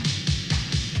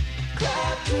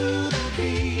 Clap to the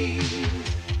beat,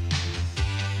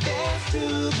 dance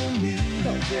to the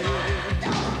music.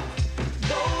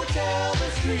 Go tell the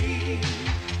street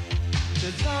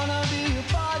There's gonna be a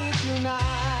party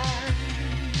tonight.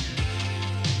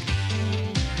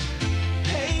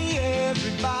 Hey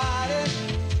everybody,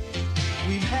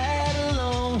 we've had a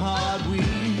long hard week.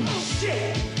 Oh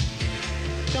shit!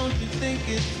 Don't you think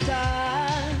it's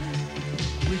time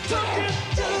we took it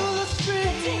to the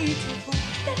street?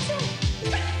 That's it.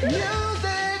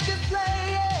 Music is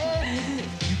playing,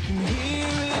 you can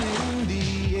hear it in the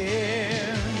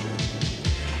air.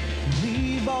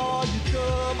 Leave all your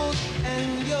troubles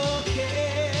and your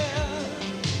cares.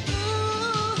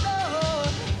 Ooh,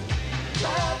 Lord,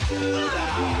 clap to the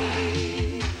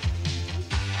beat,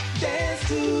 dance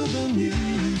to the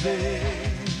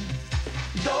music.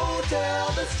 Go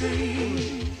tell the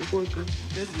street. You're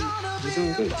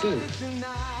doing good too. This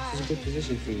is a good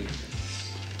position for you.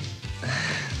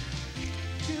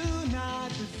 Tonight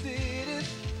the city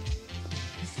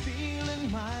is feeling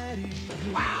mighty.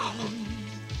 Wow.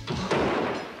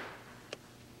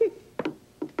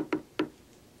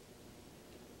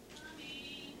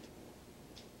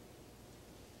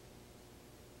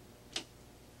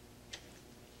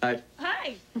 Hi.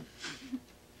 Hi.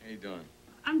 How you doing?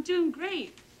 I'm doing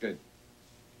great. Good.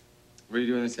 What are you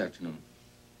doing this afternoon?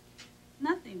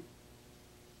 Nothing.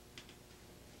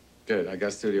 Good. I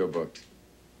got studio booked.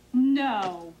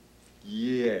 No.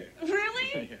 Yeah.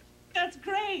 Really? Yeah. That's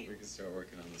great. We can start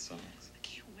working on the songs. I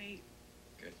can't wait.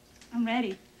 Good. I'm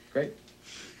ready. Great.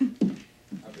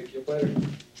 I'll pick you up later.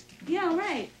 Yeah, all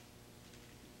right.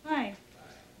 Bye.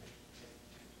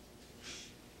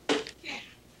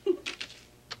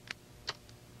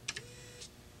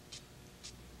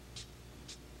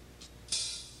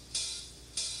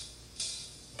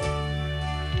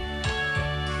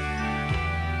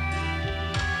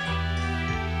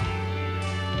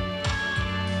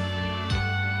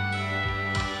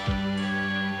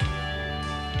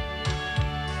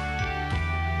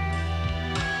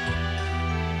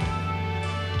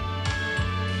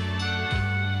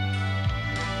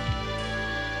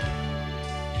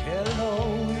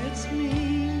 Hello, it's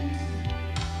me.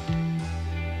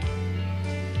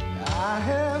 I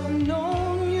have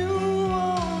known you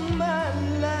all my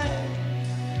life,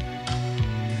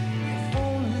 if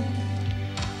only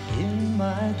in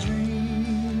my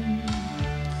dream.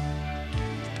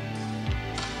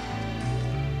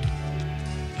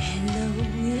 Hello,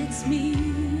 it's me.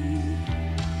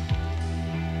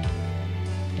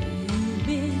 You've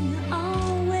been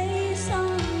always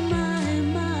on my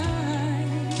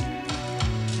mind,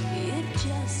 if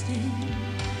just in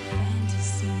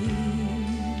fantasy.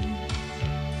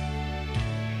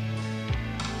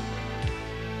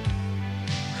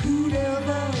 Who'd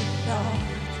ever thought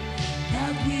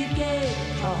that we'd get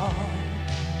caught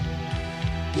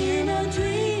in a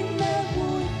dream that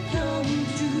would come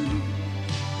true?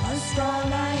 A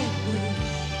starlight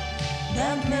wish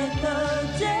that met the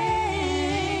day.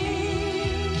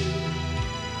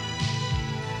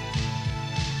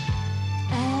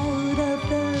 Out of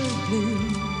the blue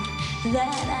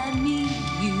that I meet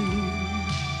you,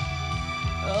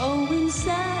 oh, in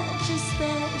such a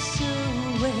special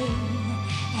way,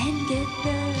 and get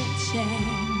the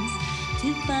chance to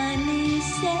finally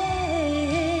say,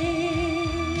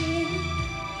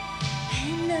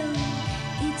 hello,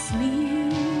 it's me.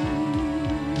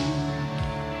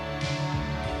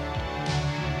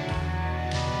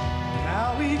 Now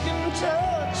we can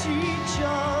touch each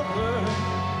other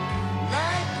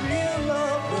like real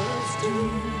lovers do.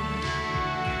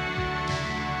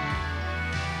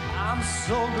 I'm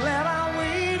so glad I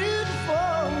waited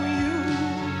for you.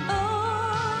 Oh,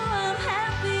 I'm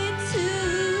happy too.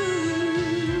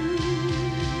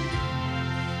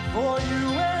 For you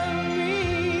and me.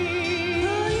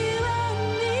 For you and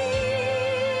me.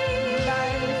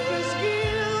 Life has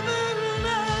given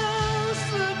us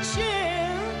a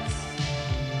chance.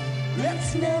 Let's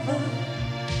never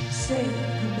say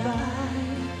goodbye.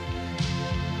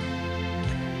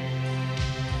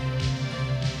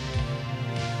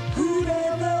 Who'd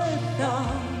ever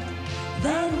thought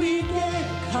that we'd get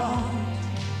caught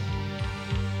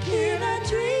in a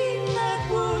dream that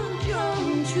would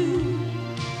come true?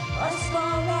 A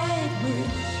starlight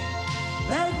wish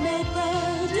that made the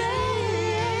day.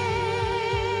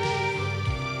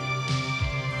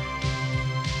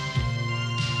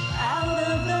 Out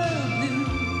of the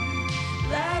blue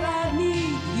that I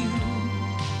need you,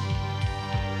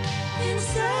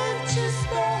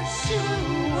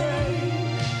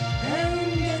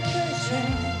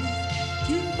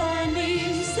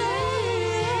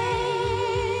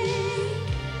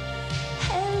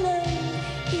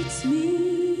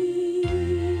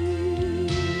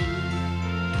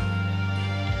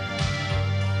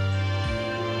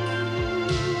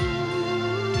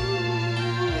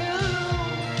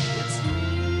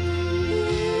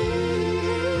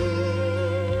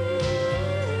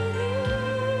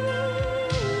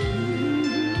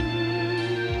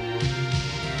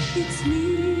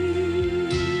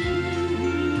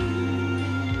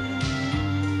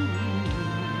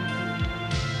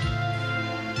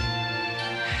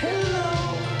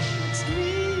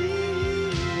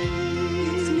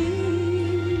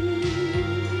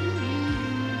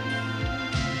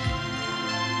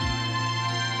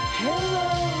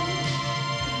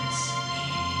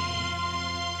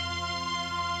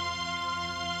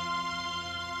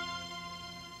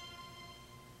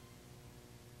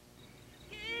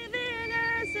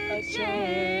 A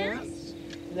chance.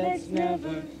 Let's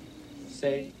never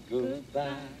say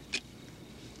goodbye.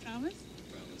 Promise?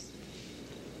 Promise.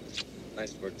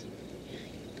 Nice work tonight.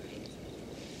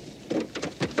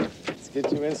 Let's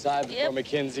get you inside before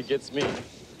Mackenzie gets me.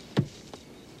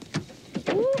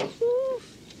 Woo-hoo.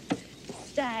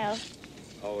 Style.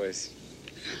 Always.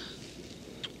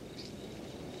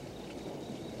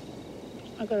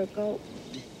 I gotta go.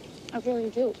 I really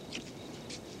do.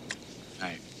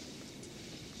 Hey.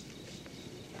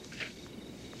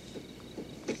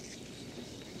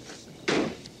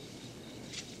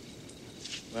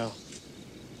 Well.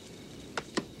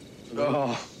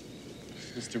 Oh.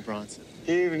 Mr. Bronson.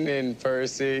 Evening,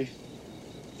 Percy.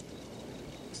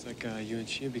 Looks like you and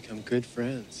she have become good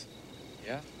friends.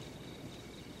 Yeah.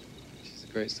 She's a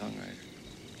great songwriter.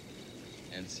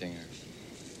 And singer.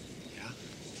 Yeah?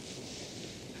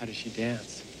 How does she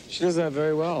dance? She does that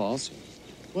very well, also.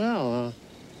 Well,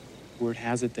 word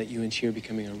has it that you and she are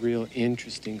becoming a real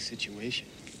interesting situation.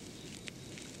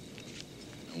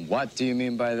 And what do you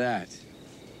mean by that?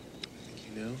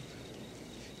 You know?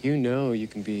 You know you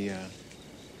can be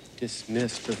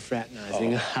dismissed for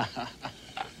fraternizing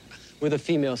with a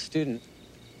female student.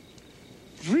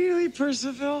 Really,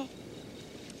 Percival?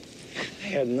 I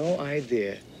had no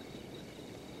idea.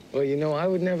 Well, you know, I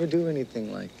would never do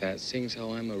anything like that, seeing as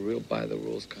how I'm a real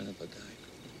by-the-rules kind of a guy.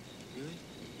 Really?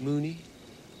 Mooney?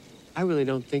 I really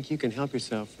don't think you can help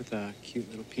yourself with a cute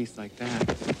little piece like that.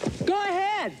 Go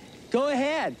ahead! Go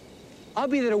ahead! I'll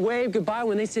be there to wave goodbye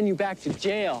when they send you back to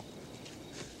jail.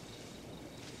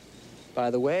 By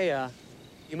the way,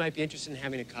 you might be interested in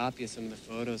having a copy of some of the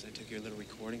photos I took your little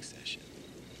recording session.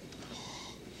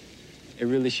 It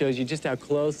really shows you just how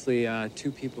closely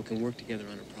two people can work together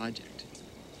on a project.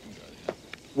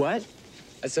 What?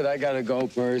 I said I gotta go,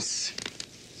 Perce.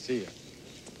 See ya.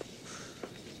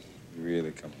 You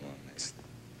really come along nicely.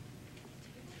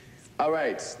 All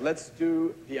right, let's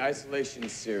do the isolation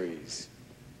series.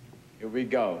 Here we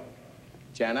go.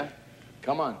 Jana,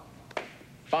 come on.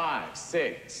 5,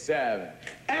 6, 7,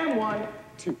 and 1,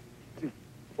 2, 3,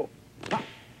 4. Ha,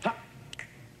 ha.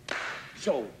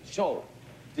 Shoulder, shoulder.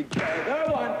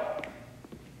 Together, 1.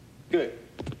 Good.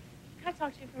 Can I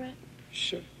talk to you for a minute?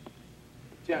 Sure.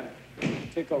 Jana,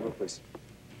 take over, please.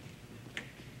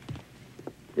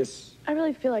 Yes. I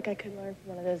really feel like I could learn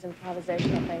from one of those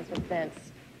improvisational things with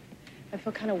Vince. I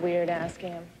feel kind of weird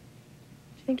asking him. Do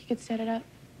you think you could set it up?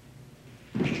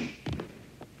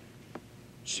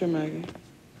 Sure, Maggie.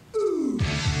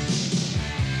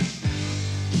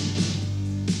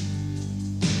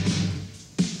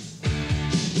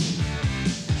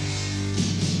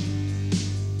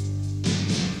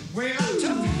 Well, I told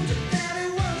you that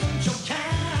it wasn't your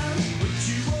kind, but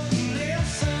you wouldn't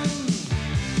listen.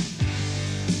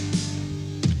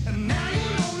 And now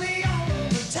you're lonely all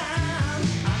the time.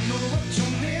 I know what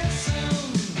you're missing.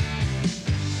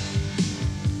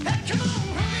 Hey, come on,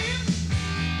 honey,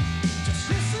 just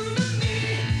listen to me.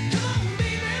 Come on,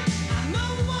 baby, I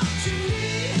know what you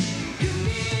need. You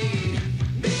need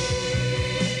me.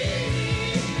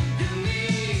 You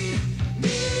need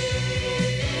me.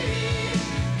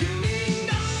 You need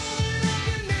all the love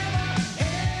you never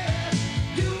had.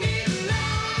 You need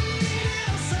love, you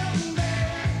need something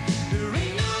bad. There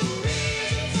ain't no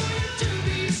reason for you to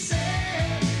be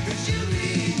sad, 'cause you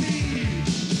need me.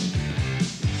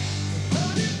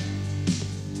 Honey,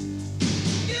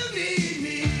 you need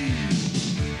me.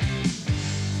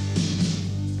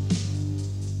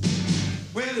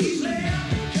 Well, he's left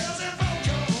because he broke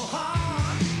your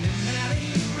heart, and that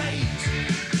ain't right.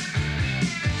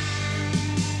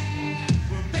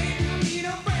 Well, baby, you need a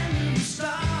brand new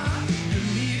start. You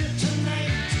need it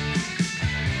tonight.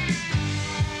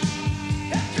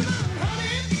 Hey, come on,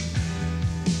 honey.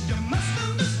 You must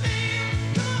understand.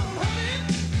 Come on, honey.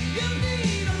 You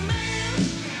need a man.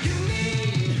 You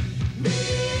need me.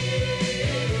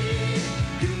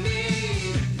 You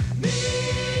need me.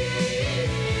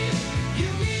 You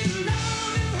need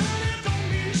love, honey. Don't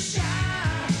be shy.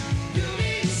 You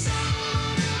need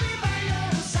someone to be by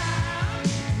your side.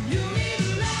 You need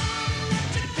love that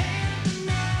you can't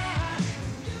deny.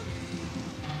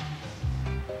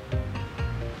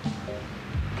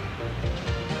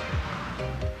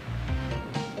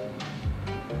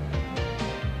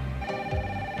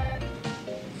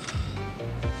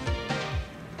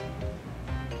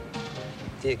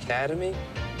 The Academy?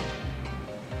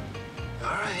 All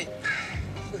right.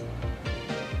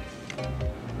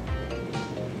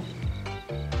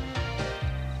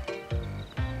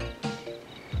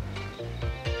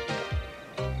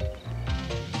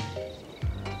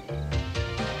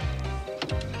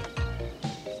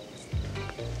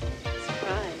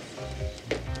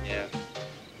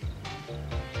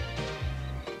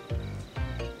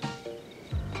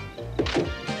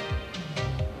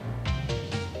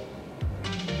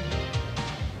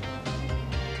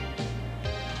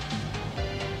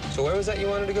 So where was that you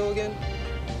wanted to go again?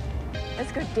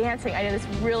 Let's go dancing. I know this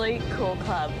really cool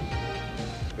club.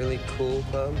 Really cool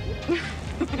club?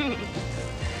 I'm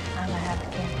gonna have to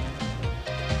go.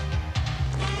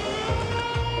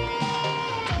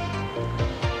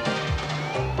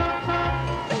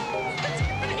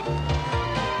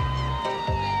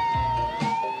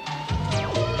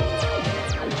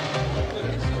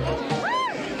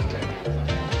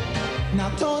 Now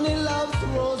Tony loves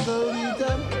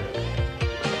Rosalita,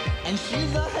 and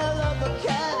she's a hell of a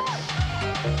cat.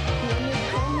 When it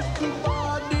comes to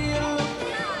body and looks,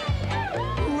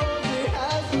 Rosie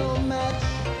has no match.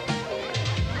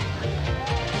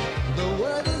 The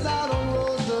word is out on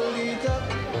Rosalita,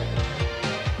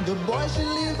 the boy should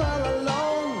leave her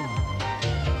alone.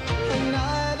 A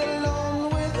night alone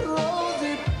with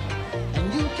Rosie, and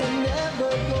you can never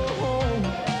go home.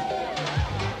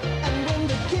 And when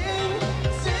the king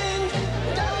sings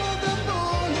down the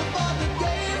boulevard, the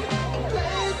game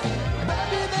plays,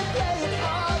 baby, they play it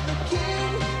hard. The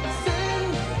king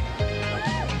sings,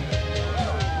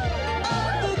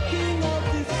 I'm the king of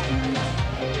the street.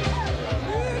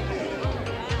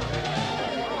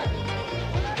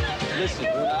 Listen,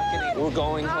 we're not getting... We're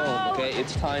going home, okay?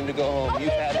 It's time to go home.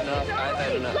 You've had enough. I've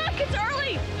had enough. Look, it's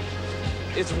early.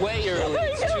 It's way early.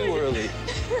 It's too early.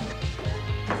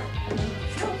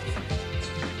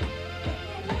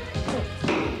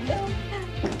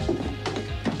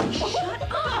 Shut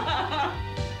up!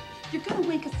 You're gonna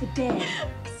wake up the dead.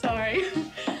 Sorry.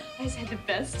 I just had the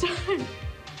best time.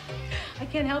 I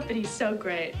can't help it. He's so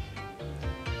great.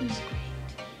 He's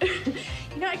great.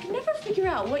 You know, I could never figure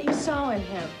out what you saw in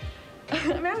him. I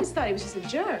mean, I always thought he was just a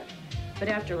jerk. But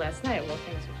after last night, well,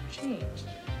 things have changed.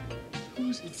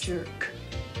 Who's a jerk?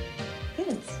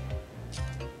 Vince.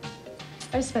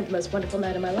 I spent the most wonderful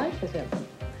night of my life with him.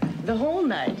 The whole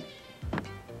night.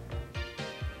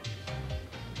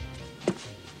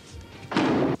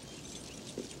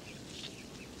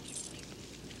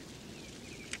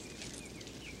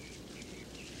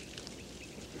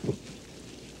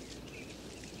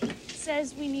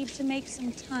 Says we need to make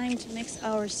some time to mix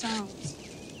our songs.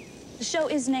 The show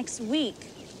is next week.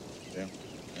 Yeah,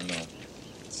 I know.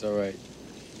 It's all right.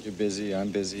 You're busy, I'm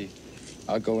busy.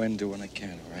 I'll go in and do what I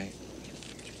can, all right?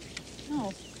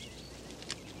 No.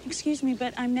 Excuse me,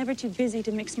 but I'm never too busy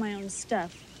to mix my own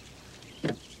stuff.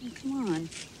 Come on.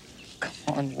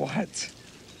 Come on, what?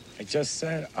 I just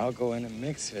said I'll go in and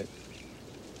mix it,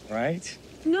 right?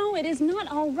 No, it is not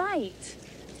all right.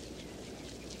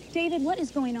 David, what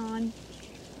is going on?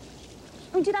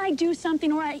 Or did I do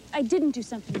something, or I didn't do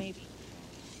something, maybe?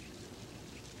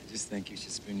 I just think you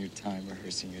should spend your time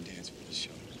rehearsing your dance for the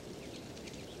show.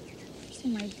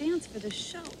 Rehearsing my dance for the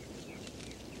show?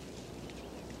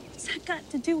 What's that got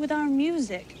to do with our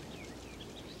music?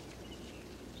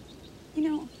 You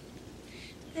know,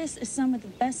 this is some of the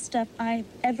best stuff I've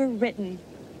ever written.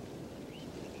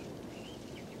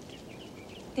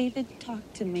 David,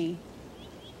 talk to me.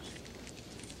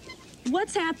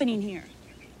 What's happening here?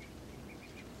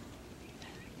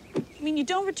 I mean, you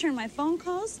don't return my phone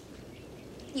calls.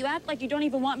 You act like you don't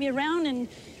even want me around and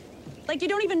like you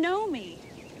don't even know me.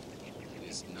 It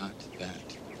is not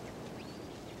that.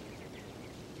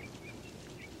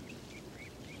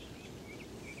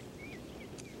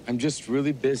 I'm just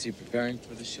really busy preparing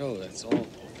for the show, that's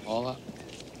all.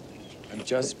 I'm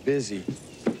just busy.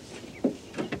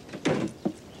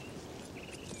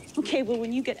 Okay, well,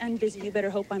 when you get unbusy, you better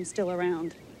hope I'm still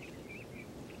around.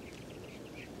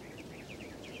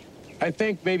 I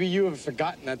think maybe you have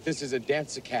forgotten that this is a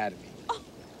dance academy. Oh,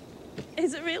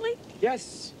 is it really?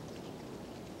 Yes.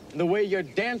 And the way your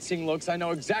dancing looks, I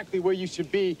know exactly where you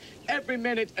should be every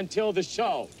minute until the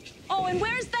show. Oh, and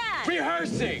where's that?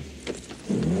 Rehearsing.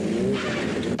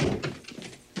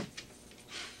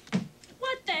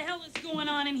 What the hell is going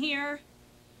on in here?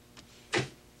 I'm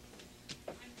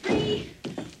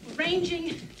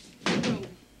rearranging the room.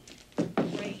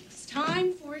 Great. It's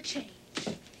time for a change.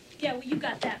 Yeah, well, you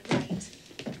got that right.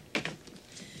 The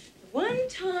one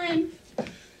time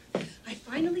I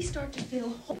finally start to feel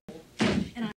whole,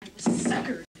 and I was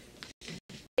suckered.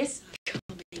 This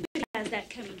coming. Who has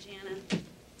that coming, Jana?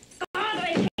 God,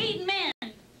 I hate men.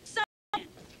 So man.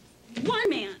 One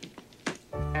man.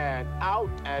 And out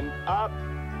and up.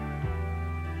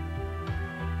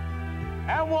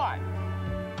 And one.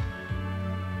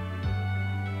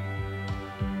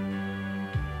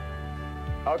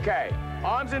 Okay,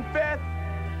 arms in fifth,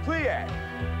 plie.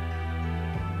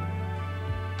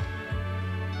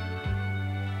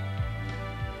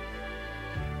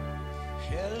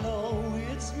 Hello,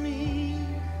 it's me.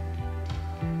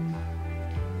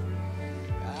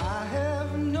 I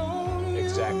have known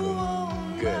Exactly. you all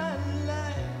good.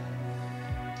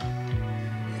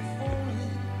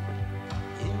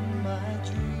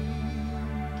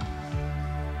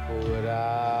 Pull it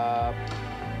up.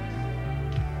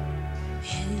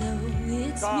 Hello,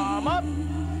 it's Come up.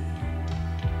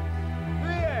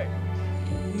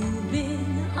 You've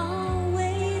been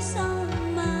always on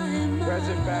my mind. Press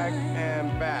it back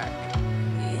and back.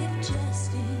 If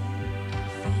just in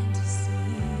fantasy.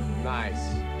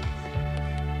 Nice.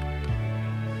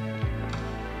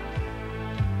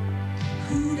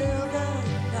 Who'd ever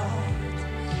thought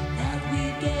that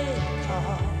we'd get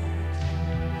caught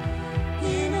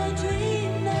in a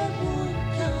dream that would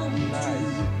come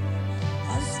true?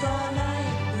 A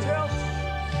starlight rush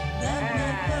that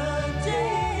never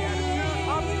day.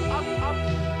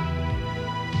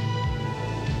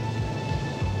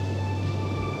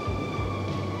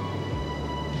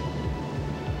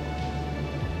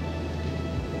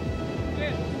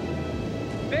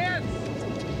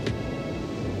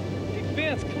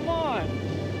 Vince, come on.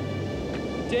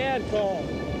 Dad called.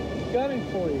 He's gunning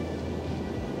for you.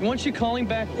 Why don't you call him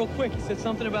back real quick? He said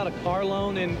something about a car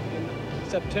loan in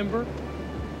September.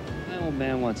 My old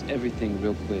man wants everything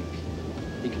real quick.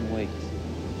 He can wait.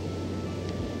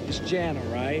 It's Jana,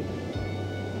 right?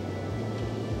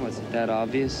 What's it that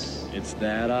obvious? It's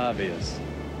that obvious.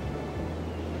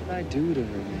 What did I do to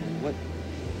her, man? What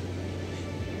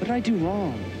did I do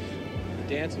wrong?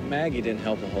 The dance with Maggie didn't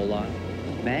help a whole lot.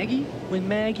 Maggie? With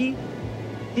Maggie?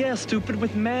 Yeah, stupid,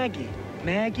 with Maggie.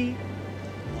 Maggie?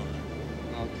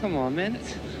 Oh, come on, man.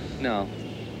 No,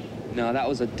 that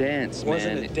was a dance, man.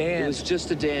 Wasn't a dance. It was just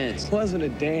a dance. It wasn't a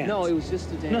dance. No, it was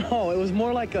just a dance. No, it was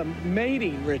more like a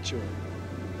mating ritual.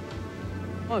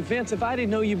 Oh, Vince, if I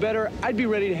didn't know you better, I'd be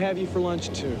ready to have you for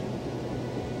lunch, too.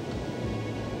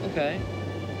 Okay.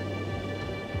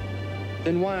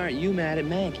 Then why aren't you mad at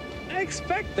Maggie? I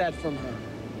expect that from her.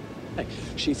 Hey,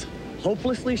 she's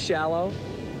hopelessly shallow,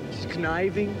 she's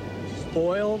conniving,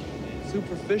 spoiled,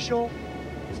 superficial.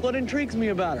 It's what intrigues me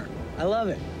about her. I love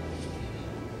it.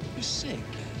 You're sick.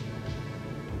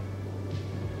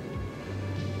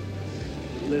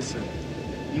 Listen,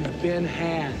 you've been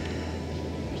had.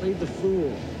 Played the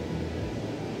fool.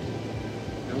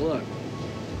 Now look,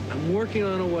 I'm working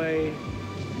on a way,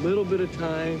 little bit of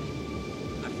time,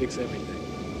 I fix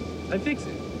everything. I fix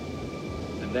it.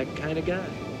 I'm that kind of guy.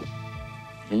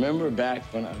 Remember back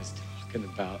when I was talking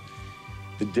about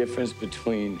the difference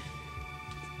between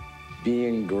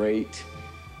being great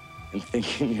and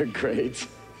thinking you're great?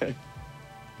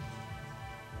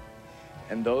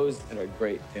 And those that are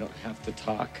great, they don't have to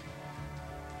talk.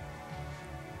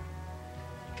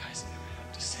 You guys never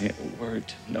have to say a word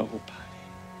to nobody.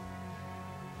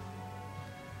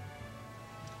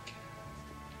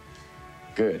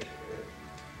 Good.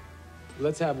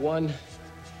 Let's have one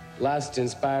last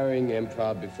inspiring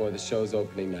improv before the show's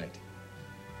opening night.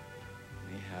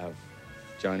 We have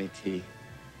Johnny T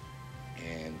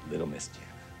and Little Miss Jam.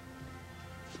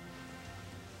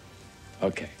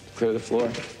 Okay, clear the floor.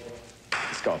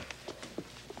 Let's go.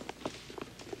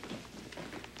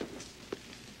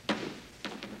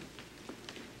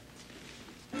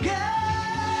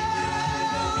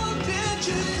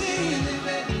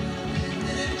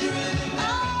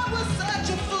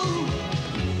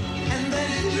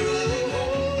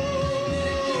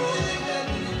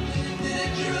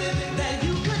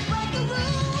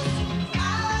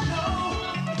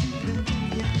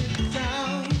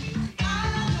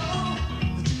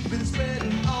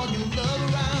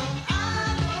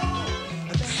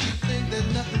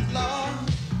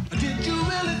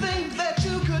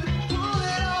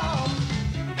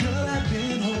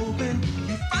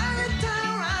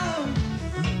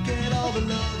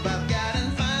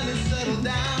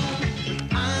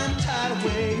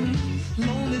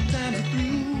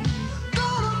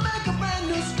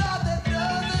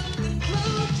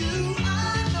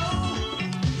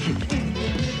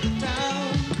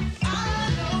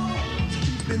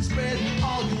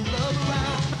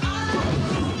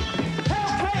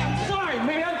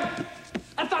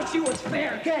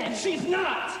 She's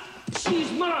not!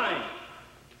 She's mine!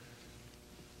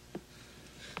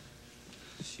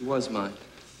 She was mine.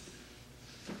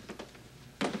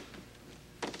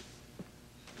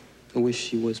 I wish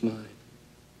she was mine.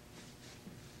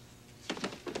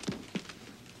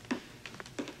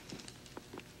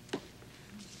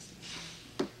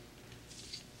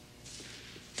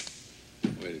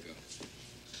 Way to go.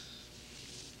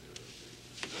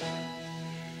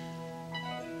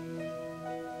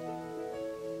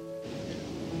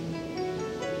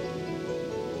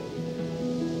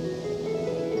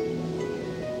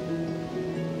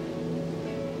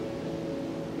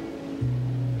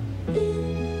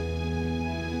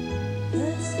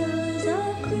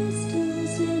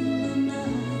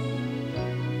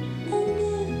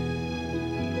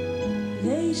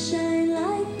 They shine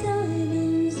like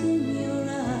diamonds in your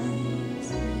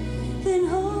eyes. Then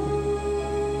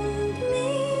hold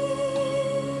me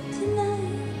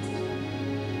tonight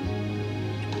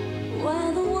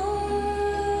while the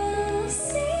world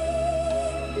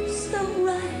seems so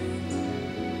right.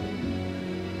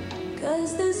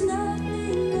 'Cause there's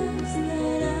nothing else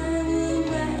that I would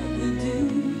rather do.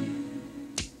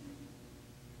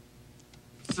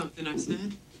 Something I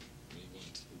said?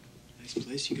 Nice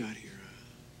place you got here.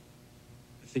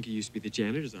 I think it used to be the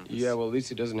janitor's office. Yeah, well,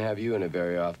 Lisa doesn't have you in it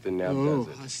very often now, Oh,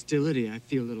 does it? hostility. I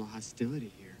feel a little hostility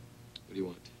here. What do you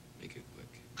want? Make it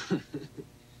quick.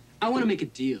 I want to make a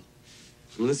deal.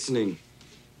 I'm listening.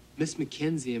 Miss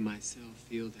Mackenzie and myself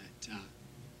feel that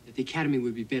the Academy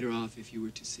would be better off if you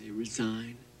were to, say,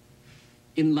 resign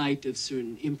in light of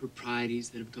certain improprieties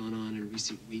that have gone on in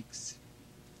recent weeks.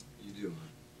 You do, huh?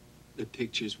 The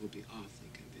pictures will be awfully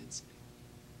convincing.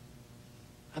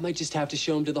 I might just have to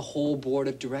show them to the whole board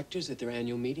of directors at their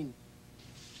annual meeting.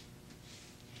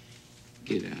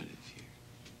 Get out of here.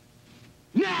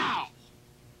 Now!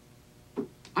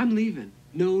 I'm leaving.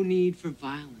 No need for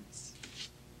violence.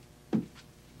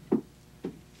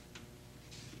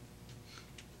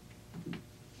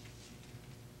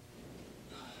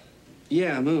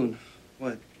 Yeah, Moon.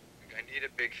 What? I need a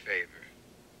big favor.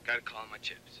 Gotta call my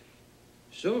chips.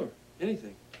 Sure.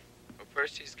 Anything. Well,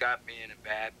 Percy's got me in a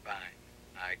bad bind.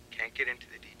 I can't get into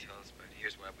the details, but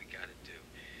here's what we gotta do.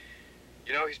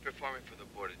 You know he's performing for the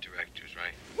board of directors,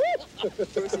 right?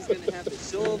 Percy's gonna have the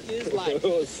show of his life.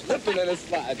 Slipping and a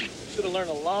sliding. Should have learned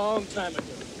a long time ago.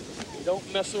 You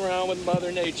don't mess around with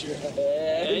Mother Nature.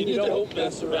 And you don't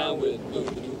mess around with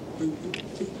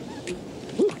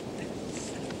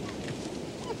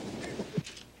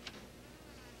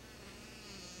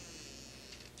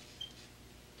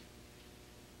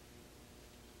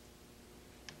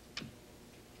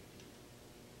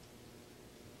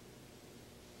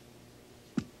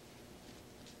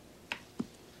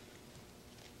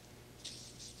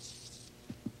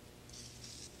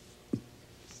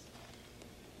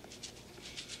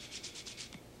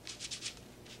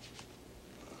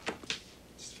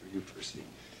It's for you, Percy.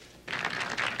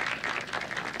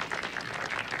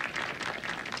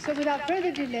 So without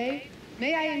further delay,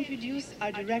 may I introduce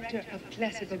our director of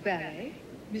classical ballet,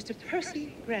 Mr.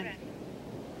 Percy Grantham.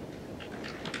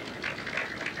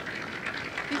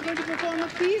 He's going to perform a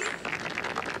piece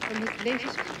from his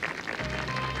latest work.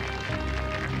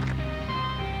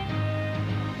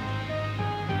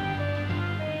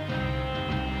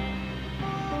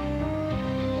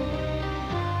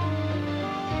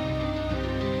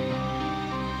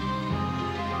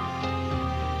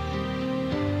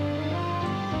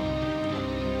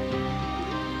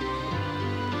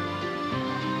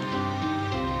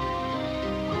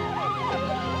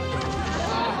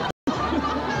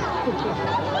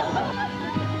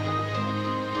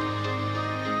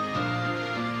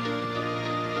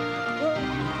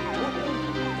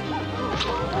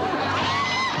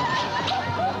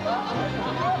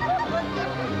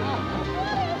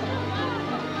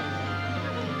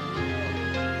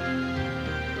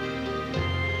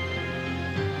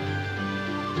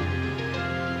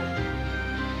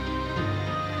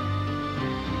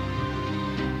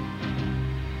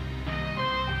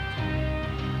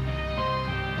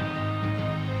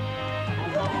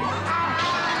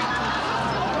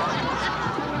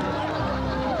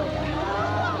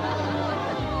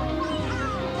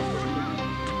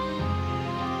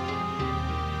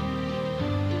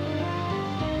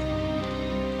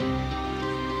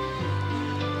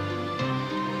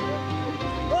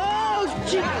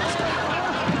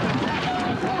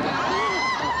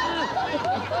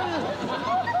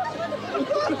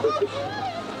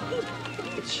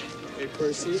 Hey,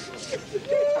 Percy.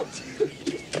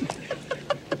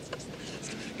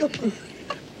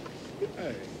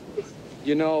 Hey,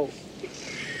 you know,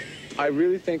 I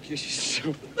really think you should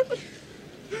show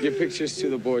your pictures to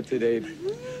the board today.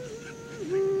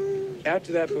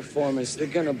 After that performance, they're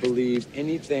gonna believe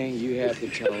anything you have to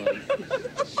tell them.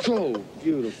 So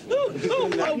beautiful.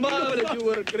 Oh, Mama, you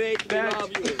were great. We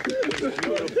love you.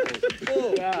 Beautiful.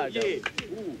 Oh, God, yeah.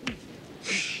 Ooh.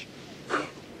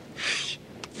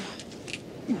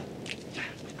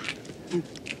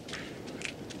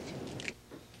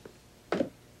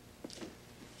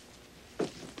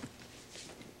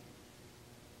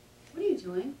 What are you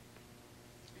doing?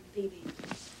 I'm leaving.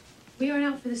 We aren't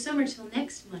out for the summer till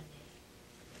next Monday.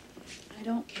 I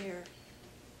don't care.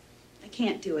 I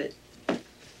can't do it. I'm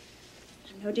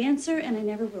no dancer, and I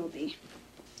never will be.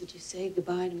 Did you say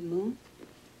goodbye to Moon?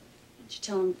 Why don't you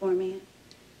tell him for me?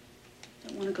 I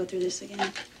don't want to go through this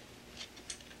again.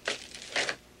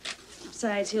 I'm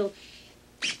Besides, he'll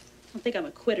think I'm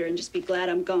a quitter and just be glad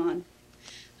I'm gone.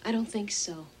 I don't think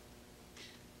so.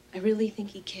 I really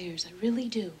think he cares. I really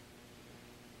do.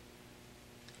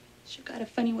 Sure got a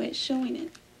funny way of showing it.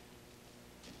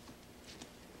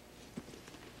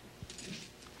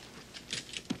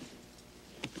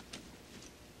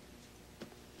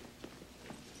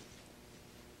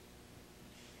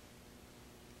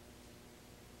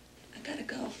 I gotta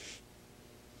go.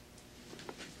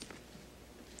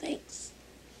 Thanks.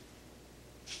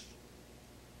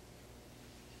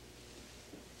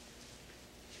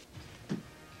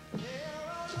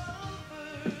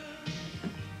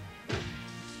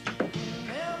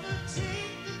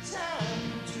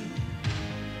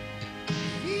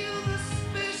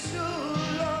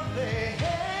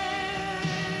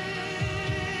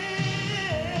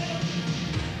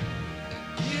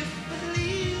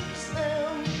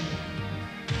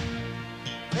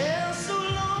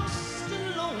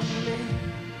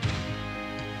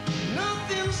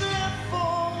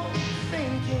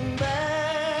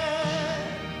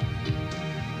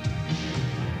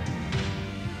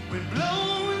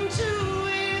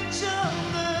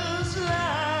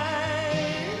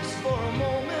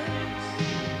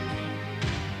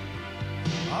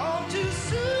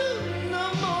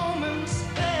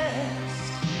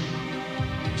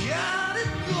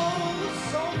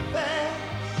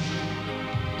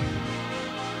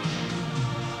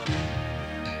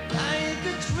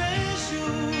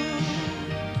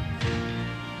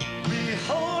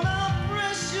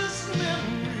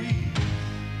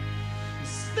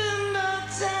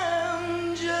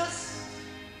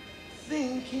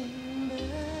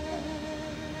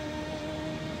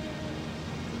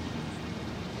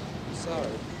 Sorry,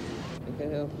 I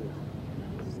can't help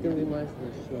it. It's gonna be my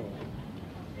first show.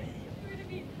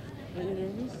 Are you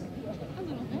nervous? A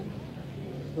little bit.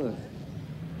 Look.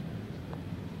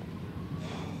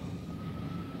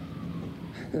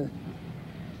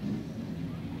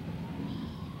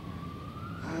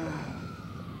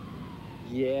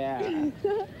 Yeah. It's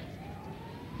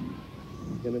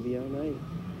gonna be all night.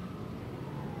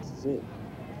 This is it.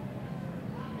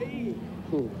 Hey,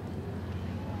 Cool.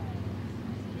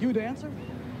 you a dancer?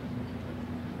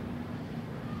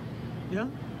 Yeah?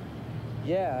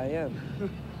 Yeah, I am.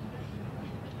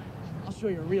 I'll show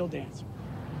you a real dancer.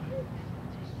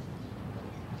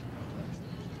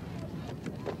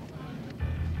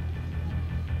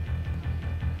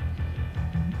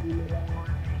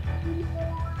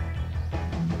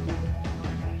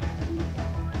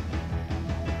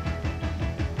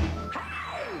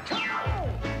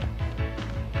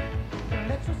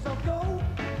 Let yourself go.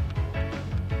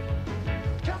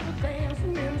 Just a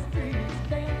dancing in the streets,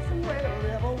 dancing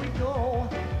wherever we go.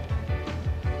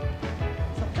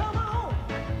 So come on,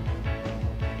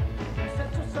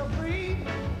 set yourself free.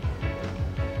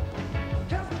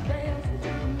 Just a dancing to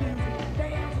the music,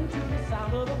 dancing to the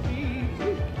sound of the beat.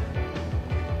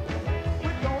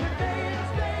 We're gonna dance,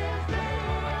 dance,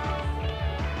 dance,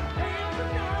 dance the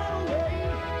night away.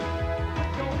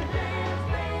 We're gonna dance,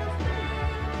 dance,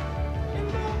 dance, and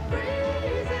go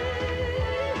crazy.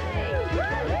 We're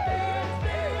gonna dance,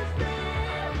 dance,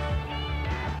 dance,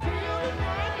 till the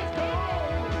night is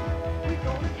gone. We're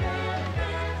gonna dance,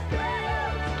 dance,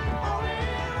 dance, on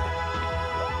and on,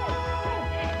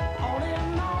 on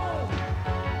and on.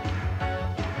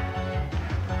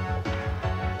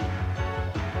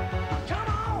 Come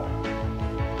on,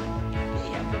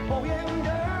 every boy and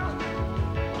girl,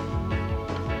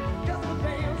 just a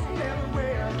dancing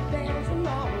everywhere, dancing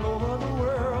all over the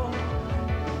world.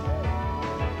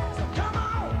 So come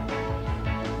on,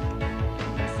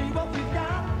 and see what we've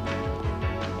got.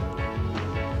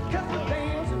 'Cause we're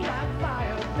dancing like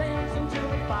fire, dancing till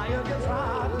the fire gets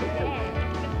hot. We're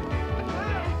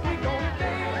gonna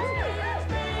dance, dance,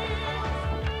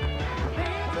 dance,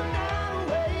 dance the night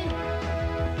away.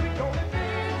 We're gonna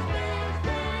dance, dance,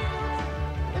 dance,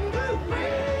 and go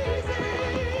crazy.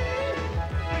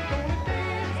 We're gonna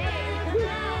dance, dance,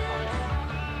 dance,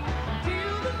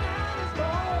 till the night is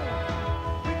gone.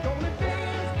 We're gonna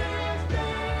dance, dance,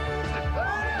 dance,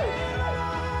 on and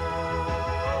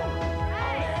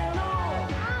on.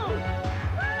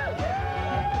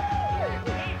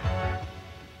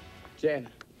 Jen,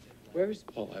 where's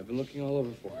Paula? I've been looking all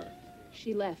over for her.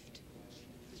 She left.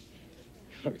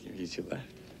 Oh, you mean she left?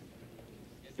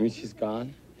 You mean she's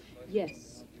gone?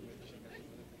 Yes.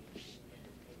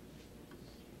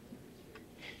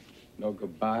 No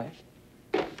goodbye?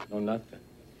 No nothing?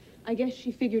 I guess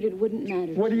she figured it wouldn't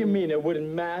matter. What do you mean, it wouldn't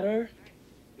matter?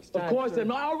 Of time course for- it,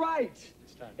 all right.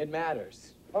 It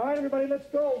matters. All right, everybody, let's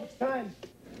go. It's time.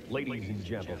 Ladies and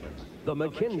gentlemen, the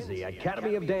McKinsey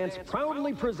Academy of Dance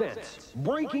proudly presents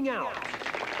Breaking Out.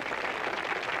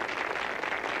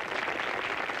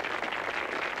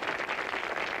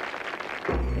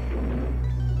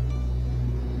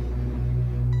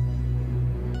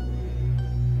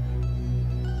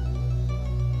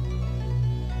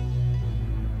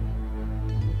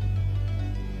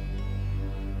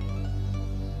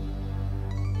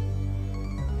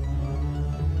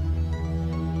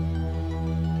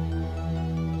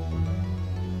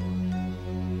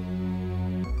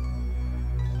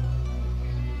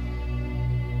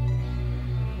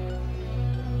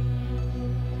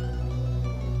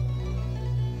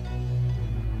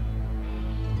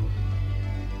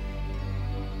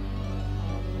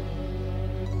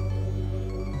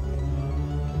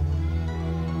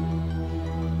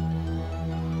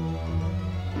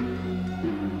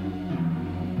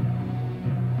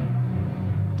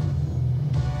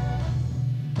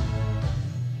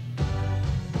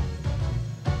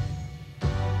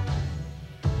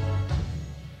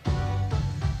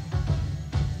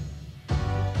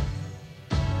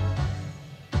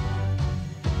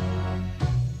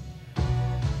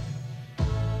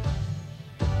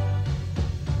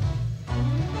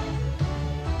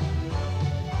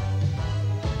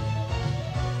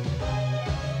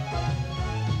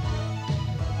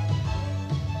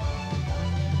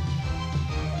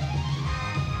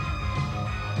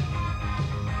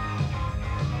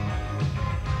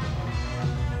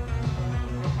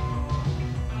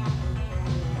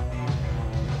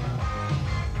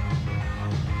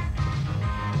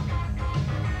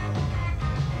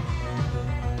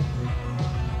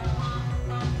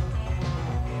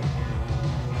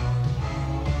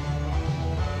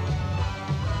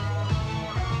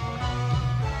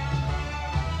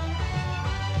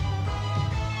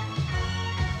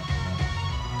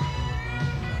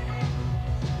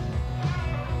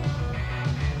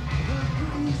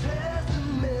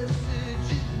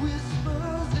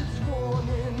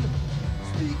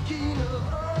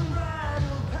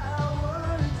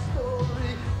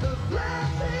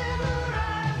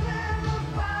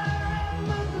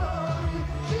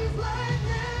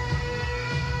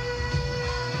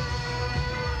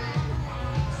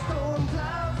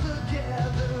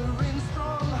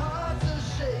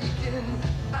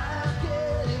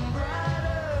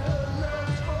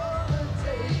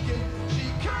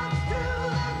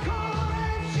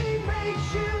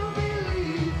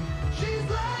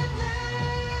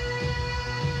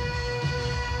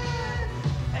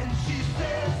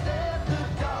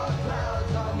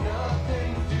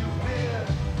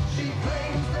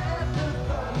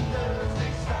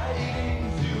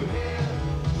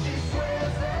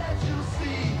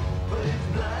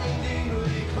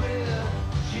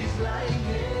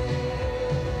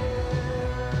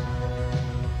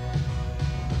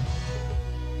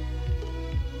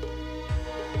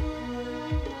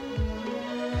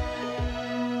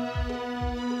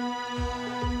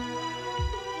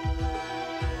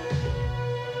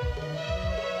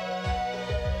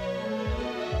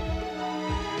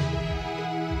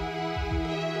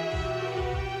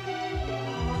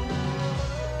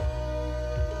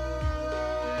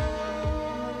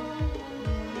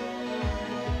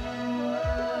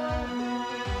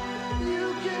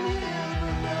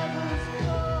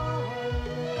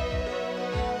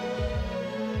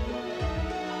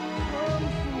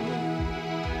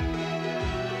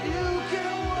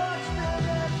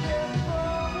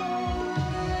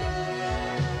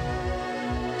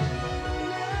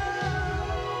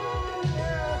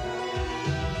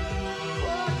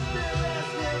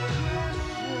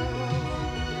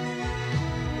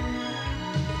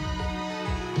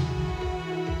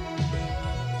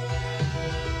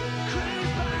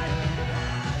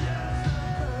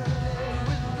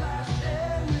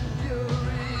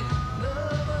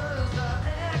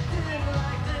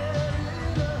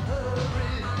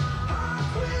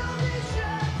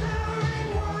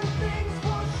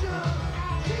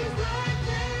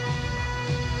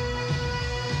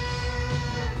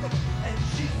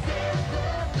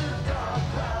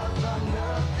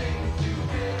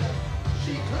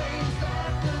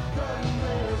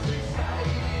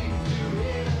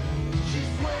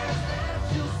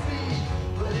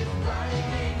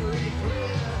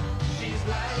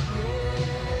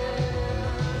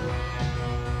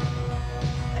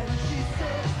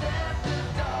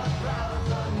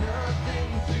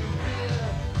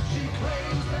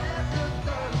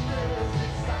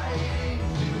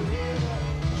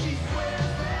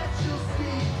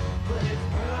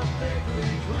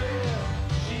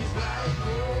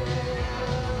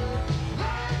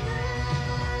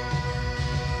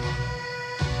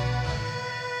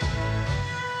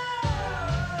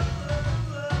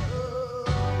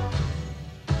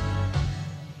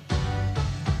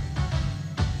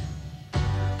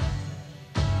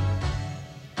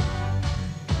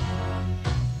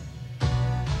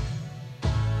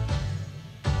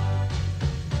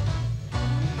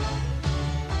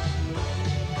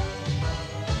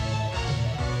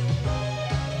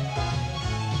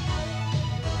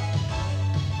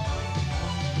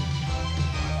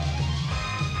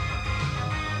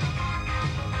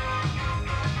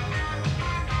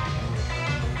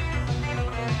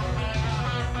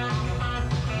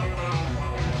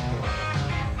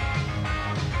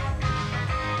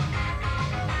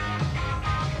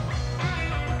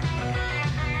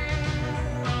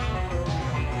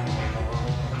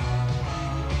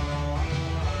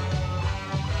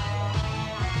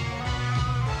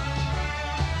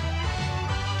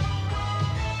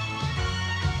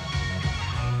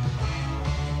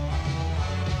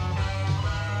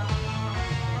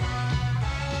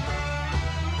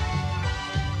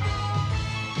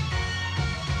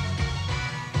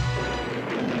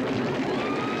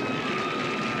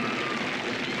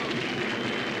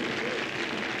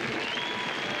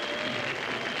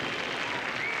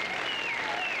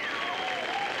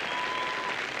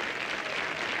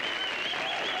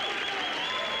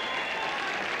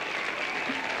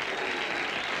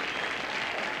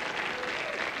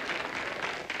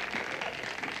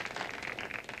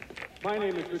 My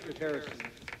name is Richard Harrison,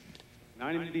 and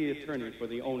I'm the attorney for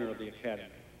the owner of the Academy.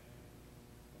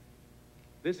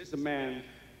 This is a man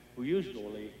who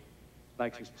usually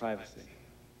likes his privacy,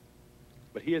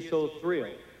 but he is so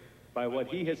thrilled by what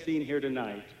he has seen here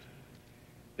tonight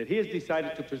that he has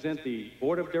decided to present the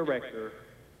Board of Director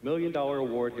 $1 Million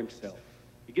Award himself.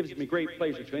 It gives me great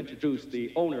pleasure to introduce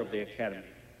the owner of the Academy.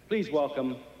 Please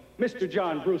welcome Mr.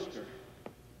 John Brewster.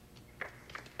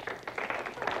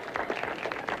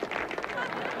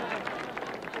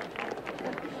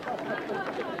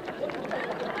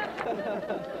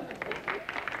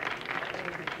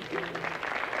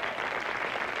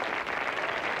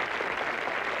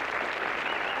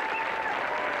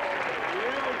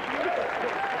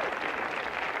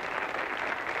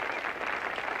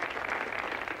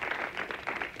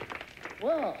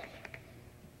 Well,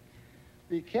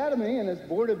 the Academy and its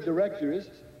board of directors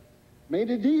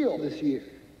made a deal this year.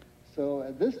 So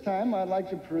at this time, I'd like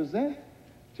to present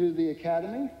to the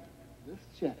Academy this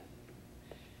check.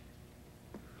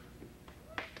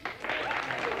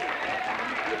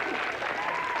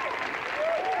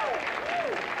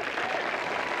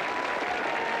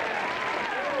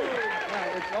 Now,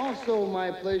 it's also my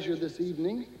pleasure this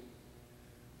evening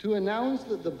to announce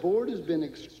that the board has been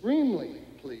extremely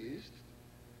pleased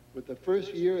with the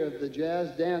first year of the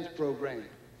jazz dance program.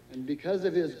 And because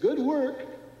of his good work,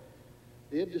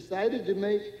 they have decided to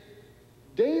make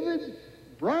David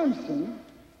Bronson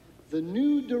the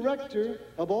new director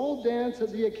of all dance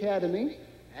at the Academy,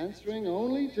 answering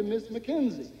only to Miss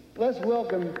Mackenzie. Let's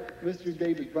welcome Mr.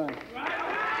 David Bronson.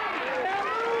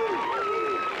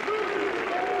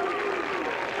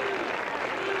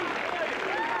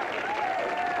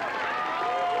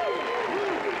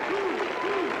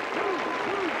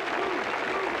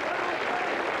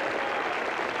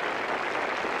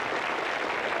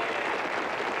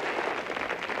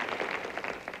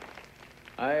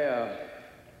 I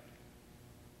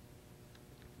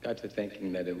got to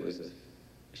thinking that it was a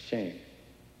shame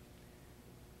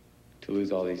to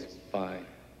lose all these fine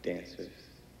dancers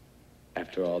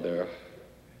after all their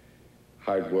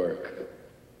hard work.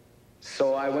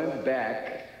 So I went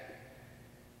back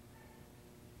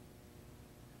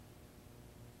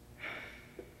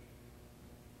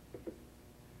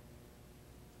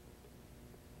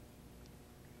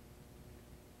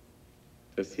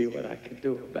to see what I could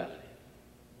do about it.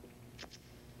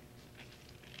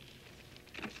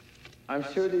 I'm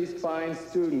sure these fine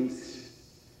students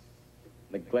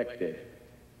neglected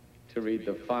to read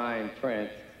the fine print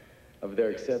of their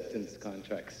acceptance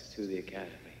contracts to the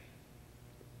Academy.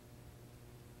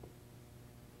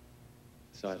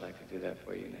 So I'd like to do that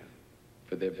for you now,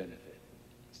 for their benefit.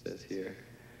 It says here,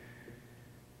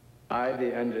 I,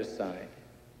 the undersigned,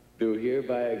 do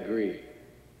hereby agree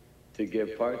to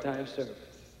give part-time service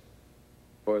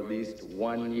for at least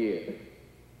 1 year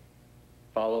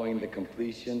following the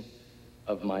completion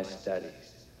of my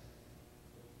studies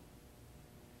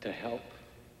to help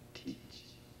teach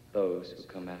those who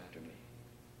come after me.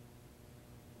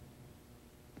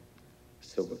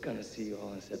 So we're gonna see you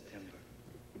all in September.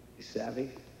 You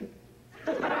savvy?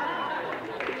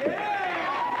 Yeah!